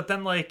happen? But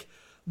then like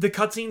the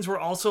cutscenes were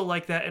also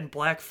like that in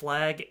Black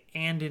Flag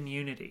and in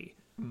Unity.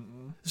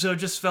 So it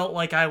just felt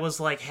like I was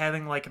like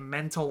having like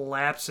mental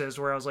lapses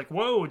where I was like,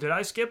 whoa, did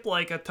I skip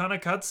like a ton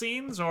of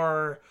cutscenes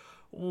or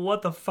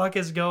what the fuck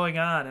is going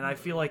on? And I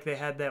feel like they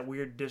had that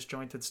weird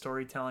disjointed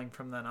storytelling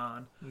from then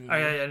on. I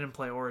didn't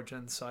play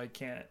Origins, so I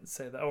can't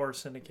say that, or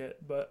Syndicate,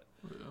 but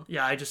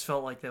yeah, I just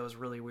felt like that was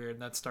really weird,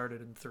 and that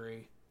started in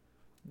 3.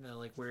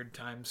 Like weird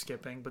time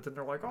skipping, but then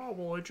they're like, oh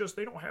well,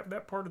 they don't have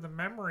that part of the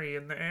memory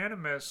in the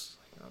Animus.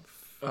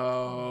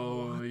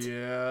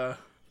 Yeah.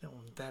 No,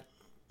 that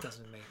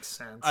doesn't make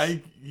sense.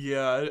 I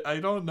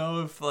don't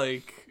know if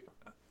like,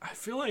 I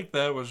feel like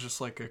that was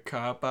just like a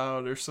cop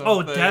out or something.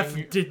 Oh,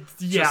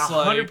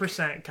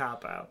 100%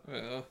 cop out.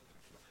 Yeah.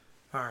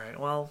 All right.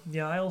 Well,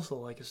 yeah, I also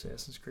like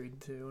Assassin's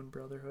Creed 2 and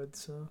Brotherhood,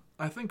 so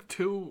I think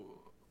 2.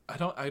 I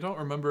don't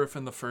remember if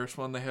in the first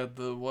one they had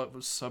the what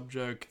was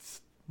subject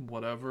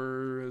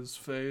whatever his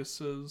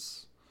face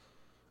is.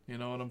 You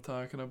know what I'm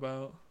talking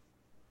about?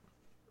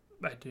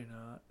 I do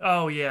not.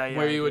 Oh yeah.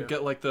 Where you would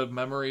get like the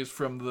memories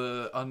from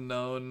the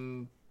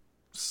unknown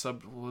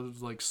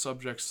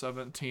subject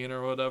 17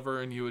 or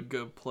whatever, and you would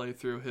go play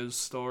through his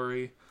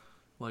story,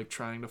 like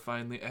trying to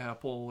find the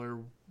apple or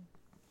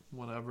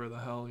whatever the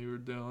hell you were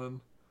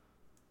doing.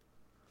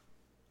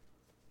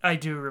 I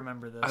do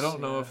remember this. I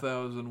don't know if that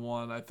was in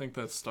 1. I think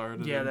that started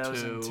in 2. Yeah, that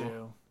was in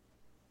 2.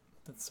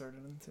 That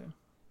started in 2.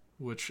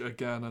 Which,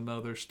 again,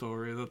 another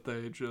story that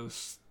they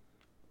just...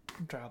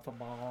 drop the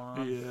ball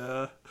on.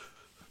 Yeah.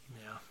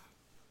 Yeah.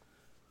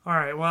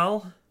 Alright,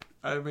 well...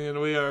 I mean,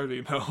 we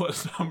already know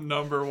what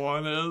number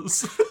 1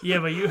 is. Yeah,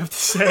 but you have to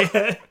say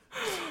it.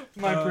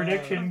 My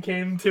prediction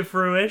came to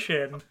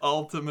fruition.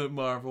 Ultimate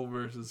Marvel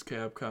vs.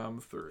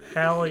 Capcom 3.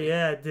 Hell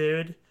yeah,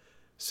 dude.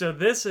 So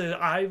this is,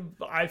 I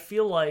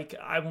feel like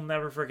I will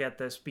never forget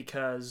this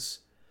because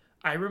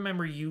I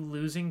remember you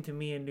losing to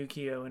me and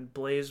Nukio in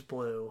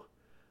BlazBlue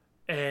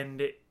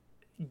and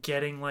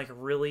getting like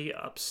really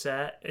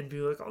upset and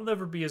be like, I'll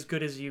never be as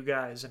good as you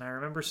guys. And I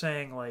remember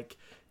saying like,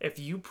 if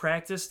you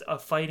practiced a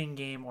fighting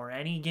game or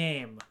any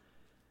game,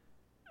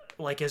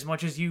 like as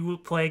much as you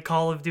play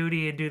Call of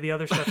Duty and do the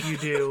other stuff you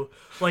do,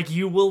 like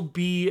you will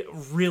be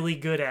really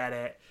good at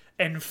it.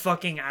 And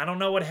fucking, I don't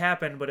know what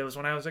happened, but it was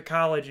when I was at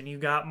college and you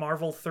got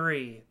Marvel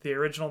 3, the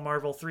original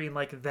Marvel 3, and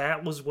like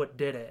that was what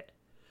did it.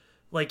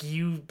 Like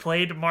you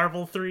played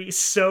Marvel 3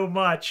 so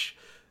much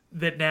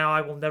that now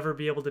I will never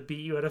be able to beat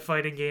you at a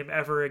fighting game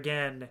ever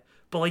again.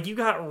 But like you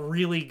got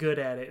really good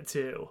at it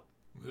too.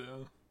 Yeah.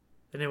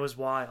 And it was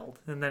wild.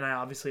 And then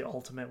obviously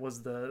Ultimate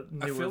was the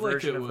I newer feel like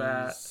version it of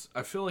that. was.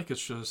 I feel like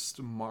it's just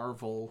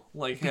Marvel,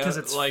 like Because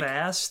it's like,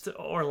 fast,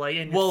 or like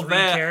in well, three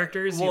that,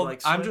 characters, well, you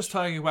like switch? I'm just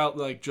talking about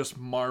like just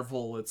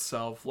Marvel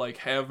itself, like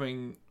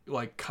having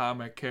like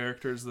comic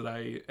characters that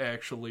I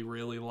actually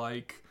really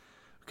like.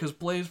 Because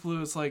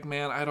BlazBlue is like,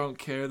 man, I don't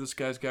care. This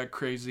guy's got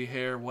crazy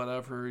hair,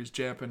 whatever. He's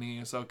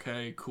Japanese.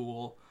 Okay,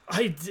 cool.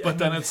 But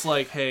then it's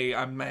like, hey,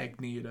 I'm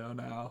Magneto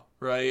now,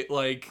 right?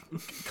 Like,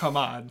 come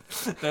on,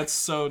 that's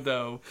so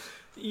dope.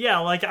 Yeah,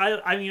 like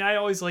I mean, I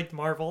always liked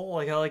Marvel.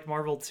 Like I liked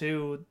Marvel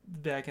 2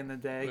 back in the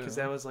day because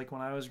that was like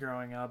when I was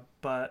growing up.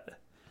 But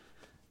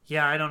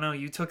yeah, I don't know.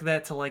 You took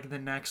that to like the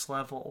next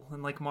level,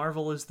 and like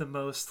Marvel is the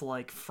most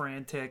like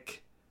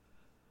frantic,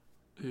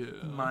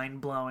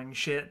 mind-blowing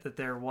shit that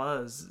there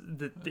was,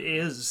 that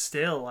is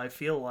still, I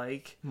feel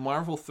like.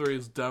 Marvel 3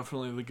 is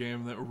definitely the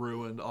game that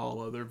ruined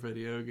all other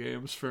video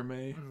games for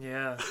me.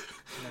 Yeah.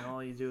 Now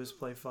all you do is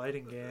play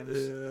fighting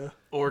games. Yeah.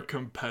 Or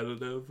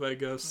competitive, I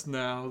guess,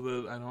 now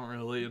that I don't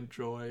really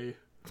enjoy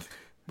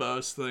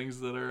those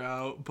things that are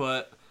out.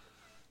 But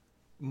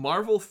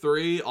Marvel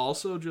 3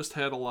 also just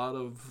had a lot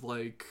of,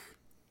 like,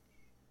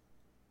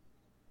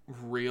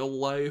 real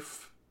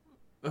life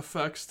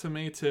effects to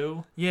me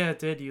too. Yeah, it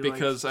did.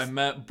 Because I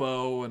met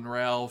Bo and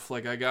Ralph.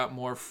 Like, I got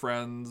more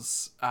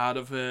friends out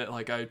of it.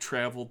 Like, I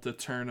traveled to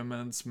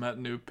tournaments, met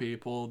new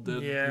people,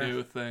 did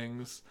new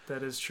things.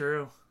 That is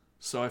true.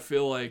 So I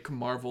feel like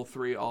Marvel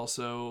 3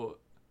 also...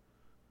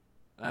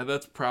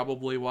 that's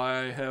probably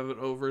why I have it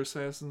over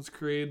Assassin's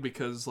Creed,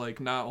 because, like,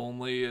 not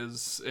only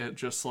is it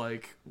just,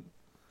 like,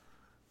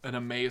 an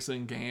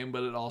amazing game,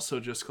 but it also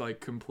just, like,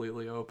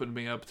 completely opened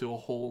me up to a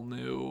whole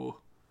new,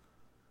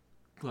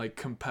 like,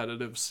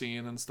 competitive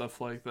scene and stuff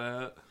like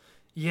that.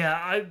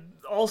 Yeah,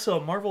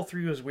 Marvel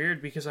 3 was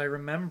weird because I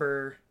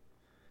remember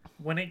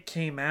when it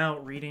came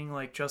out reading,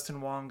 like,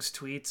 Justin Wong's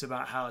tweets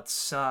about how it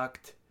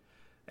sucked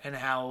and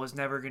how it was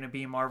never going to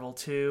be Marvel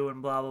 2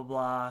 and blah, blah,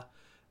 blah.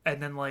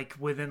 And then, like,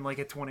 within, like,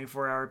 a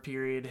 24-hour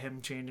period,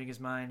 him changing his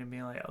mind and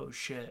being like, oh,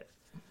 shit,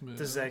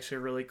 this is actually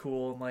really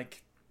cool. And,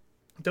 like,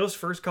 those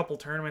first couple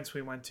tournaments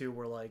we went to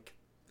were, like,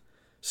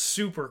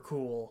 super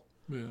cool.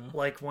 Yeah.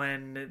 Like,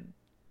 when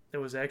it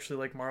was actually,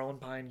 like, Marlon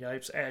Pine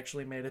Yipes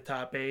actually made a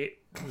top 8.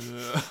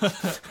 Yeah.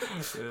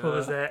 What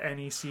was that,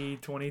 NEC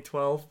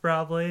 2012,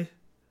 probably?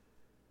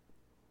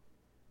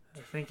 I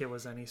think it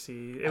was NEC.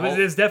 It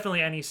was definitely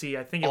NEC.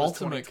 I think it was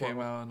 2012. Ultimate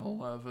came out in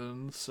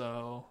 11,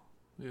 so...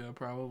 yeah,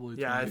 probably 2012.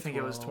 Yeah, I think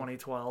it was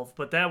 2012.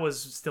 But that was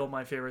still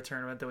my favorite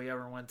tournament that we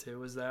ever went to,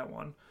 was that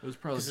one. It was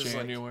probably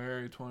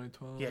January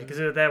 2012. Yeah, because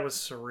that was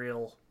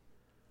surreal.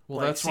 Well,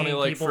 like, that's when he,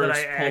 like,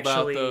 first pulled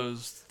out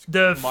those...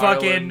 the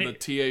Marlin, fucking... the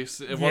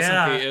TAC... It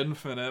wasn't the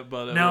Infinite,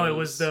 but it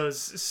was those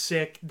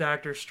sick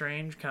Doctor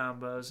Strange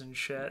combos and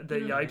shit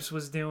that Yipes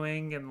was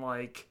doing, and,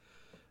 like...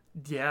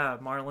 yeah,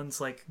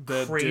 Marlon's, like,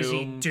 the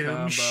crazy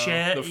Doom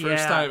shit. The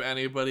first time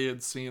anybody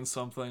had seen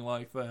something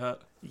like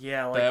that.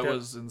 Yeah, like that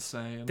was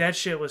insane. That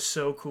shit was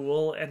so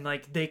cool, and,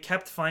 like, they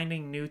kept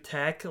finding new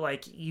tech,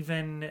 like,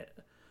 even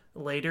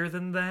later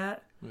than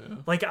that. Yeah.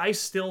 Like, I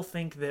still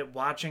think that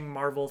watching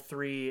Marvel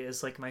 3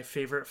 is, like, my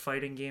favorite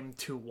fighting game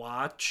to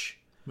watch.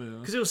 Yeah.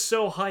 Because it was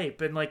so hype,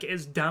 and, like,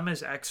 as dumb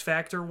as X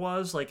Factor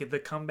was, like, the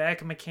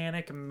comeback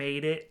mechanic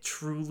made it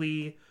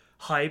truly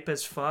hype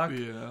as fuck.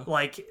 Yeah.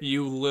 Like,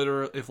 you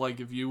literally,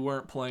 if you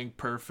weren't playing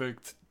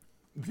perfect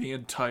the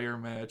entire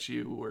match,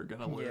 you were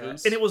gonna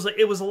lose. And it was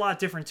a lot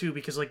different too,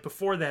 because, like,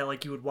 before that,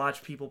 like, you would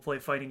watch people play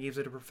fighting games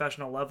at a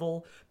professional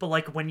level, but,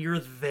 like, when you're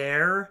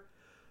there,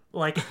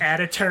 like, at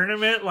a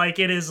tournament, like,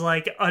 it is,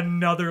 like,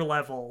 another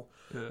level.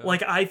 Yeah.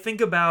 Like, I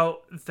think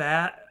about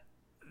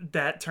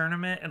that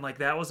tournament, and, like,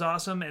 that was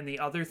awesome. And the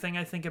other thing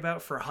I think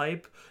about for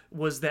hype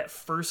was that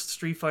first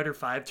Street Fighter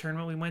V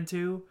tournament we went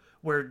to,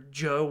 where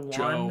Joe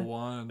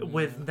won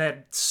with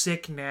that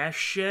sick Nash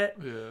shit.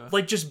 Yeah.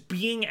 Like, just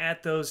being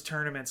at those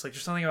tournaments, like,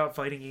 there's something about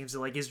fighting games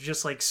that, like, is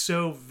just, like,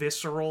 so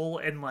visceral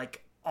and,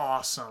 like,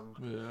 awesome.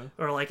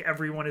 Yeah. Or, like,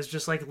 everyone is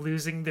just, like,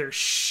 losing their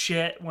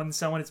shit when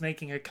someone is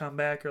making a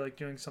comeback or, like,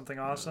 doing something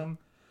awesome.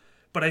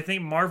 But I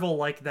think Marvel,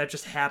 like, that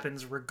just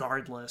happens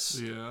regardless.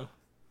 Yeah.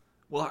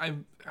 Well,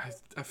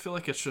 I feel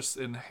like it's just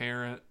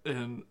inherent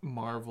in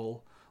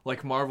Marvel.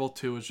 Like, Marvel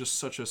 2 is just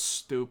such a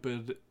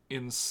stupid,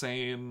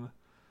 insane,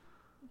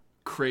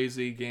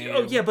 crazy game.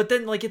 Oh yeah, but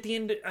then, like, at the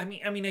end, I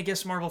mean, I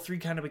guess Marvel 3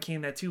 kind of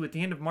became that too. At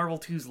the end of Marvel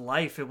 2's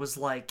life, it was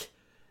like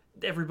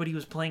everybody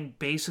was playing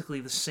basically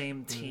the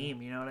same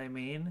team. You know what I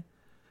mean?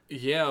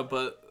 Yeah,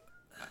 but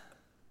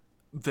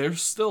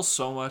there's still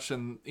so much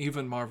in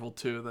even Marvel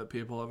 2 that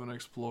people haven't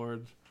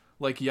explored.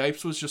 Like,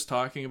 Yipes was just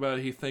talking about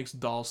it. He thinks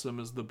Dalsum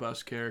is the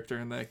best character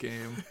in that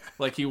game.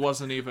 Like, he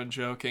wasn't even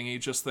joking. He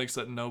just thinks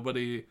that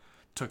nobody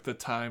took the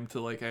time to,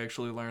 like,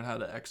 actually learn how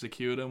to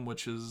execute him,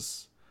 which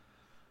is...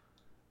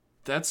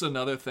 that's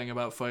another thing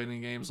about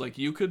fighting games. Like,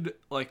 you could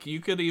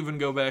even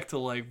go back to,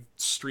 like,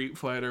 Street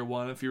Fighter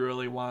 1 if you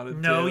really wanted to.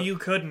 No, you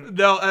couldn't.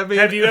 No, I mean...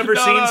 have you ever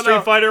seen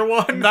Street Fighter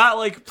 1? Not,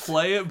 like,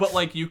 play it, but,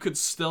 like, you could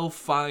still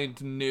find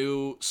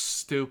new,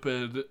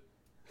 stupid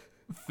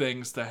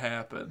things to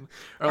happen.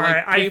 Or All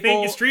like right, I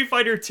think Street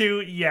Fighter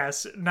 2,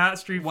 yes, not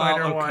Street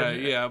Fighter 1.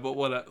 Okay, yeah, but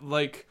what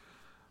like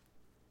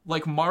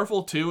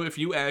Marvel 2, if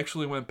you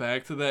actually went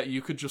back to that,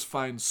 you could just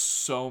find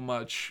so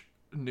much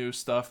new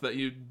stuff that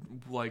you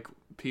like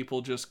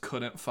people just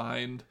couldn't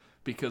find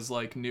because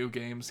like new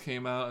games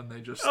came out and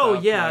they just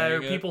stopped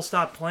playing it. People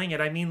stopped playing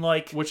it. I mean,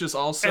 like, which is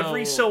also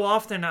every so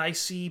often I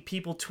see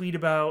people tweet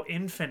about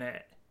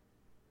Infinite.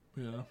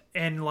 Yeah.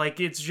 And,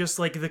 like, it's just,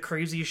 like, the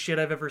craziest shit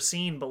I've ever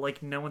seen, but,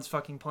 like, no one's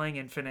fucking playing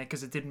Infinite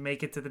because it didn't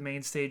make it to the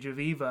main stage of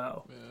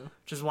EVO. Yeah.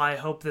 Which is why I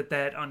hope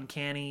that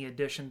Uncanny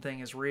Edition thing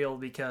is real,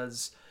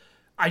 because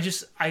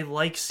I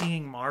like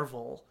seeing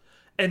Marvel.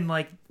 And,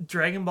 like,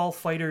 Dragon Ball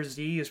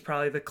FighterZ is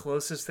probably the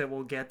closest that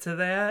we'll get to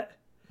that.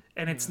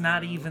 And it's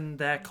not even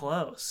that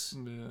close.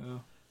 Yeah.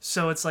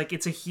 So it's, like,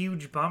 it's a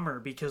huge bummer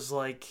because,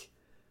 like...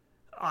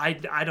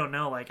 I don't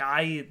know, like,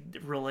 I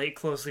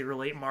closely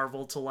relate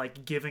Marvel to,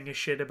 like, giving a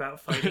shit about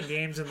fighting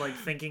games and, like,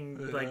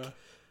 thinking, like,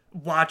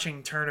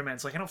 watching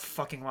tournaments. Like, I don't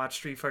fucking watch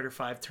Street Fighter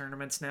V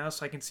tournaments now,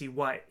 so I can see,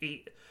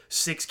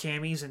 6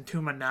 Cammies and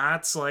 2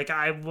 Manats? Like,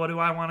 what do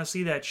I want to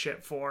see that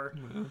shit for?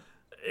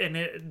 Yeah. And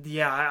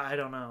I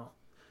don't know.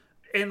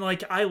 And,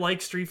 like, I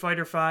like Street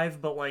Fighter V,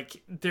 but, like,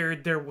 there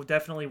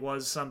definitely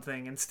was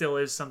something, and still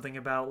is something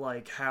about,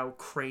 like, how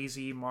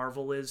crazy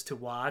Marvel is to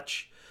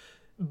watch.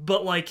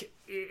 But, like,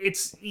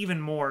 it's even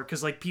more,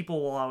 because, like,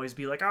 people will always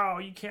be like, oh,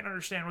 you can't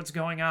understand what's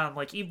going on.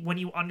 Like, even when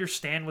you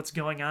understand what's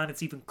going on,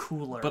 it's even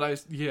cooler. But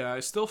I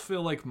still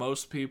feel like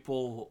most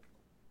people,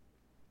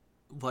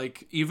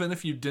 like, even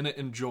if you didn't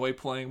enjoy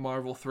playing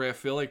Marvel 3, I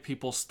feel like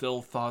people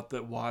still thought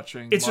that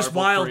watching it's Marvel just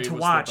wild 3 to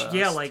was watch. the best.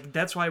 Yeah, like,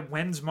 that's why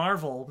when's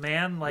Marvel,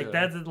 man? Like,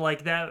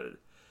 that...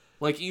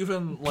 Like,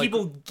 even, like...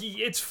 People,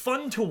 it's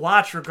fun to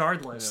watch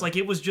regardless. Yeah. Like,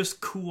 it was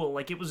just cool.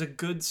 Like, it was a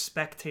good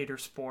spectator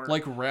sport.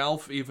 Like,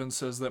 Ralph even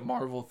says that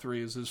Marvel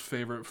 3 is his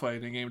favorite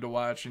fighting game to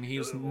watch, and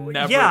he's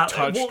never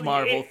touched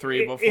Marvel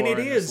 3 before. And it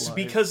is,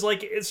 because,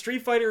 like,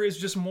 Street Fighter is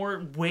just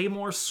way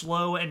more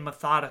slow and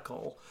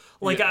methodical.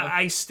 Like,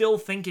 I still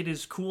think it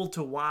is cool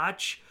to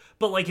watch,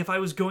 but, like, if I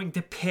was going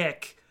to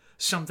pick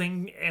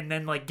something and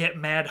then, like, get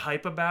mad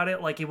hype about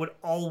it, like, it would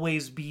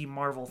always be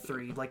Marvel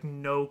 3. Like,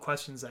 no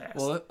questions asked.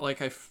 Well,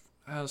 like, I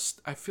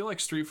feel like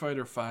Street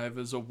Fighter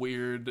V is a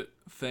weird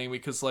thing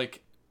because,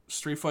 like,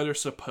 Street Fighter's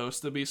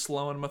supposed to be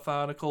slow and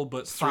methodical,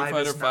 but Street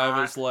Fighter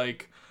V is,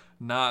 like,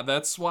 not.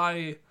 That's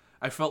why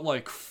I felt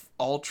like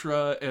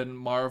Ultra and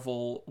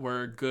Marvel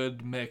were a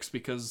good mix,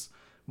 because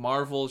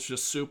Marvel is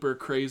just super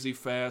crazy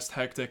fast,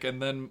 hectic,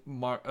 and then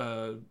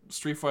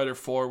Street Fighter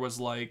 4 was,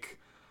 like,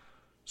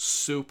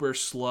 super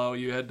slow.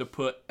 You had to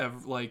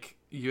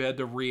you had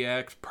to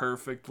react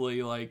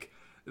perfectly, like...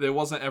 There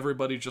wasn't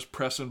everybody just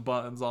pressing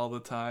buttons all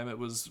the time. It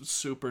was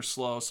super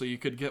slow, so you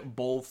could get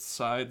both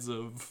sides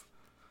of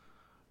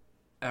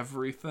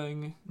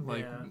everything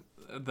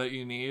that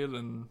you need,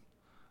 and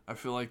I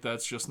feel like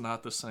that's just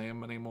not the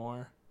same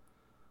anymore.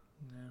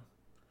 Yeah.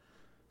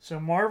 So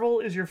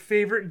Marvel is your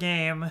favorite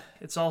game.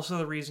 It's also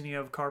the reason you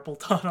have carpal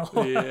tunnel.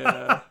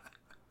 Yeah.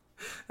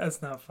 That's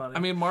not funny. I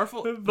mean,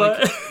 Marvel,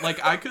 but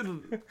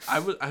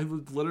I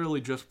would literally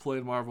just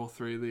play Marvel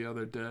 3 the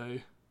other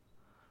day.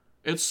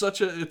 It's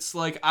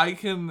like I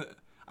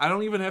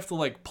don't even have to,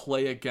 like,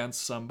 play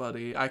against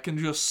somebody. I can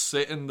just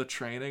sit in the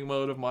training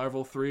mode of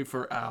Marvel 3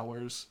 for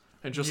hours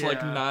and just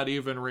like not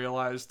even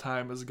realize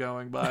time is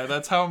going by.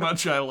 That's how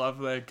much I love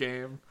that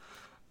game.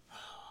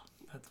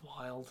 That's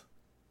wild.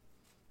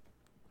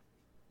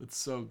 It's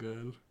so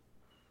good.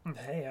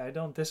 Hey, I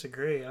don't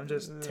disagree. I'm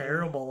just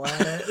terrible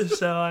at it,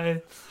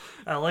 so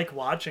I like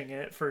watching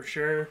it for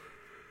sure.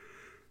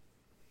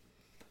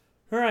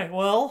 All right,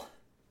 well,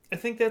 I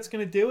think that's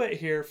going to do it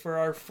here for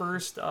our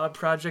first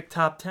Project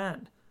Top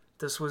 10.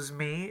 This was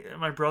me and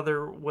my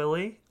brother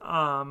Willie.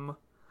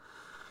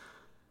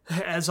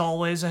 As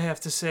always, I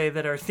have to say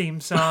that our theme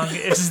song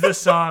is the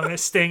song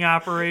Sting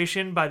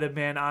Operation by the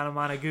band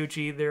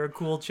Anamanaguchi. They're a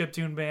cool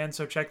chiptune band,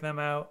 so check them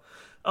out.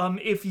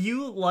 If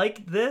you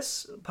like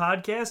this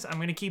podcast, I'm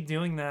going to keep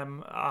doing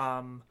them.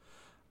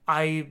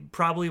 I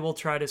probably will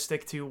try to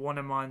stick to one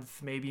a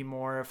month, maybe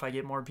more if I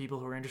get more people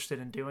who are interested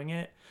in doing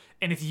it.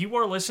 And if you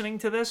are listening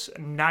to this,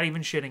 not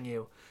even shitting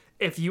you,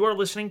 if you are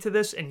listening to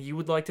this and you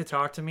would like to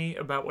talk to me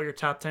about what your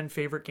top 10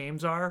 favorite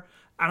games are,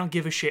 I don't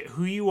give a shit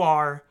who you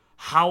are,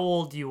 how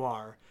old you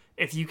are.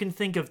 If you can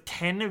think of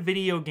 10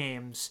 video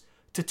games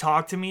to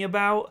talk to me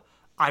about,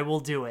 I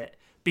will do it.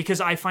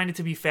 Because I find it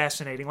to be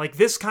fascinating. Like,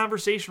 this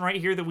conversation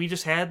right here that we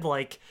just had,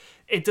 like,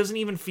 it doesn't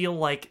even feel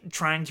like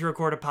trying to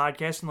record a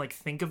podcast and, like,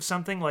 think of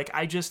something. Like,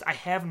 I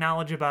have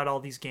knowledge about all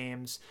these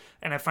games,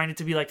 and I find it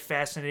to be, like,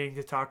 fascinating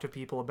to talk to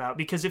people about.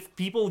 Because if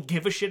people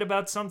give a shit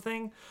about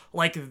something,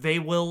 like, they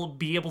will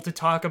be able to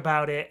talk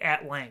about it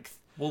at length.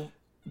 Well,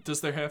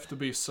 does there have to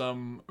be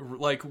some,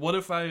 like, what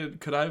if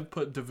could I have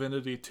put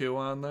Divinity 2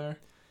 on there?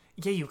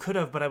 Yeah, you could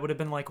have, but I would have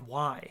been like,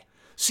 why?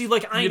 See,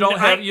 like, you don't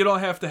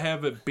have to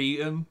have it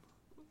beaten.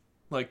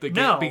 Like the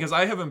game, because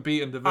I haven't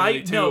beaten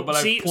Divinity 2, but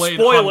I've played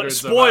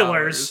hundreds of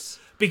hours.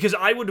 Because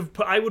I would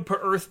put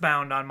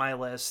Earthbound on my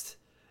list,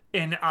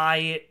 and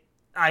I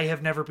I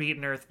have never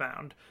beaten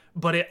Earthbound.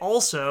 But it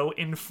also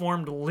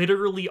informed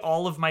literally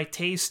all of my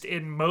taste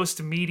in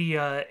most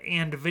media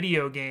and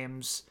video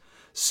games.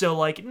 So,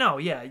 like, no,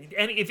 yeah.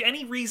 If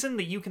any reason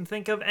that you can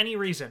think of, any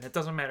reason, it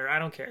doesn't matter. I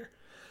don't care.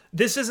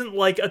 This isn't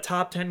like a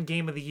top 10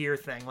 game of the year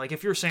thing. Like,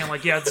 if you're saying,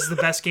 like, yeah, this is the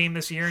best game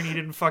this year and you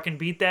didn't fucking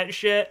beat that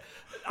shit,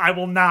 I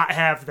will not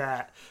have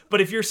that. But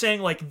if you're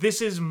saying, like,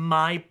 this is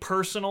my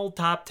personal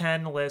top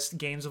 10 list,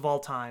 games of all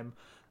time,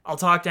 I'll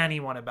talk to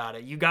anyone about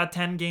it. You got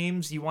 10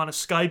 games, you want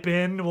to Skype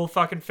in, we'll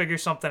fucking figure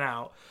something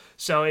out.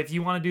 So if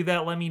you want to do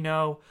that, let me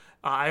know.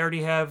 I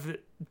already have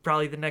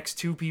probably the next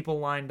 2 people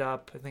lined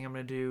up. I think I'm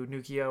going to do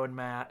Nukio and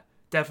Matt.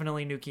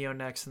 Definitely Nukio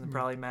next, and then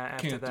probably Matt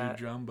after that. Can't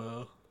do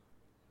Jumbo.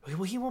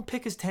 Well, he won't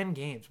pick his 10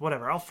 games.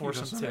 Whatever, I'll force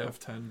him to. He doesn't have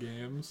 10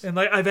 games. And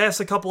like I've asked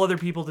a couple other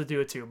people to do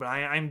it too, but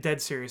I'm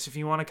dead serious. If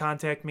you want to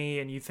contact me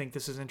and you think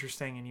this is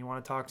interesting and you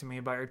want to talk to me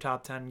about your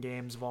top 10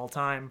 games of all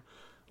time,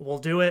 we'll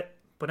do it.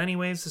 But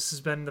anyways, this has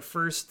been the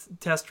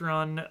first test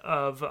run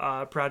of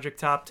Project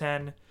Top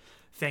 10.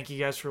 Thank you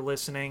guys for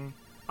listening.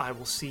 I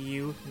will see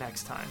you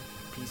next time.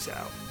 Peace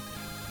out.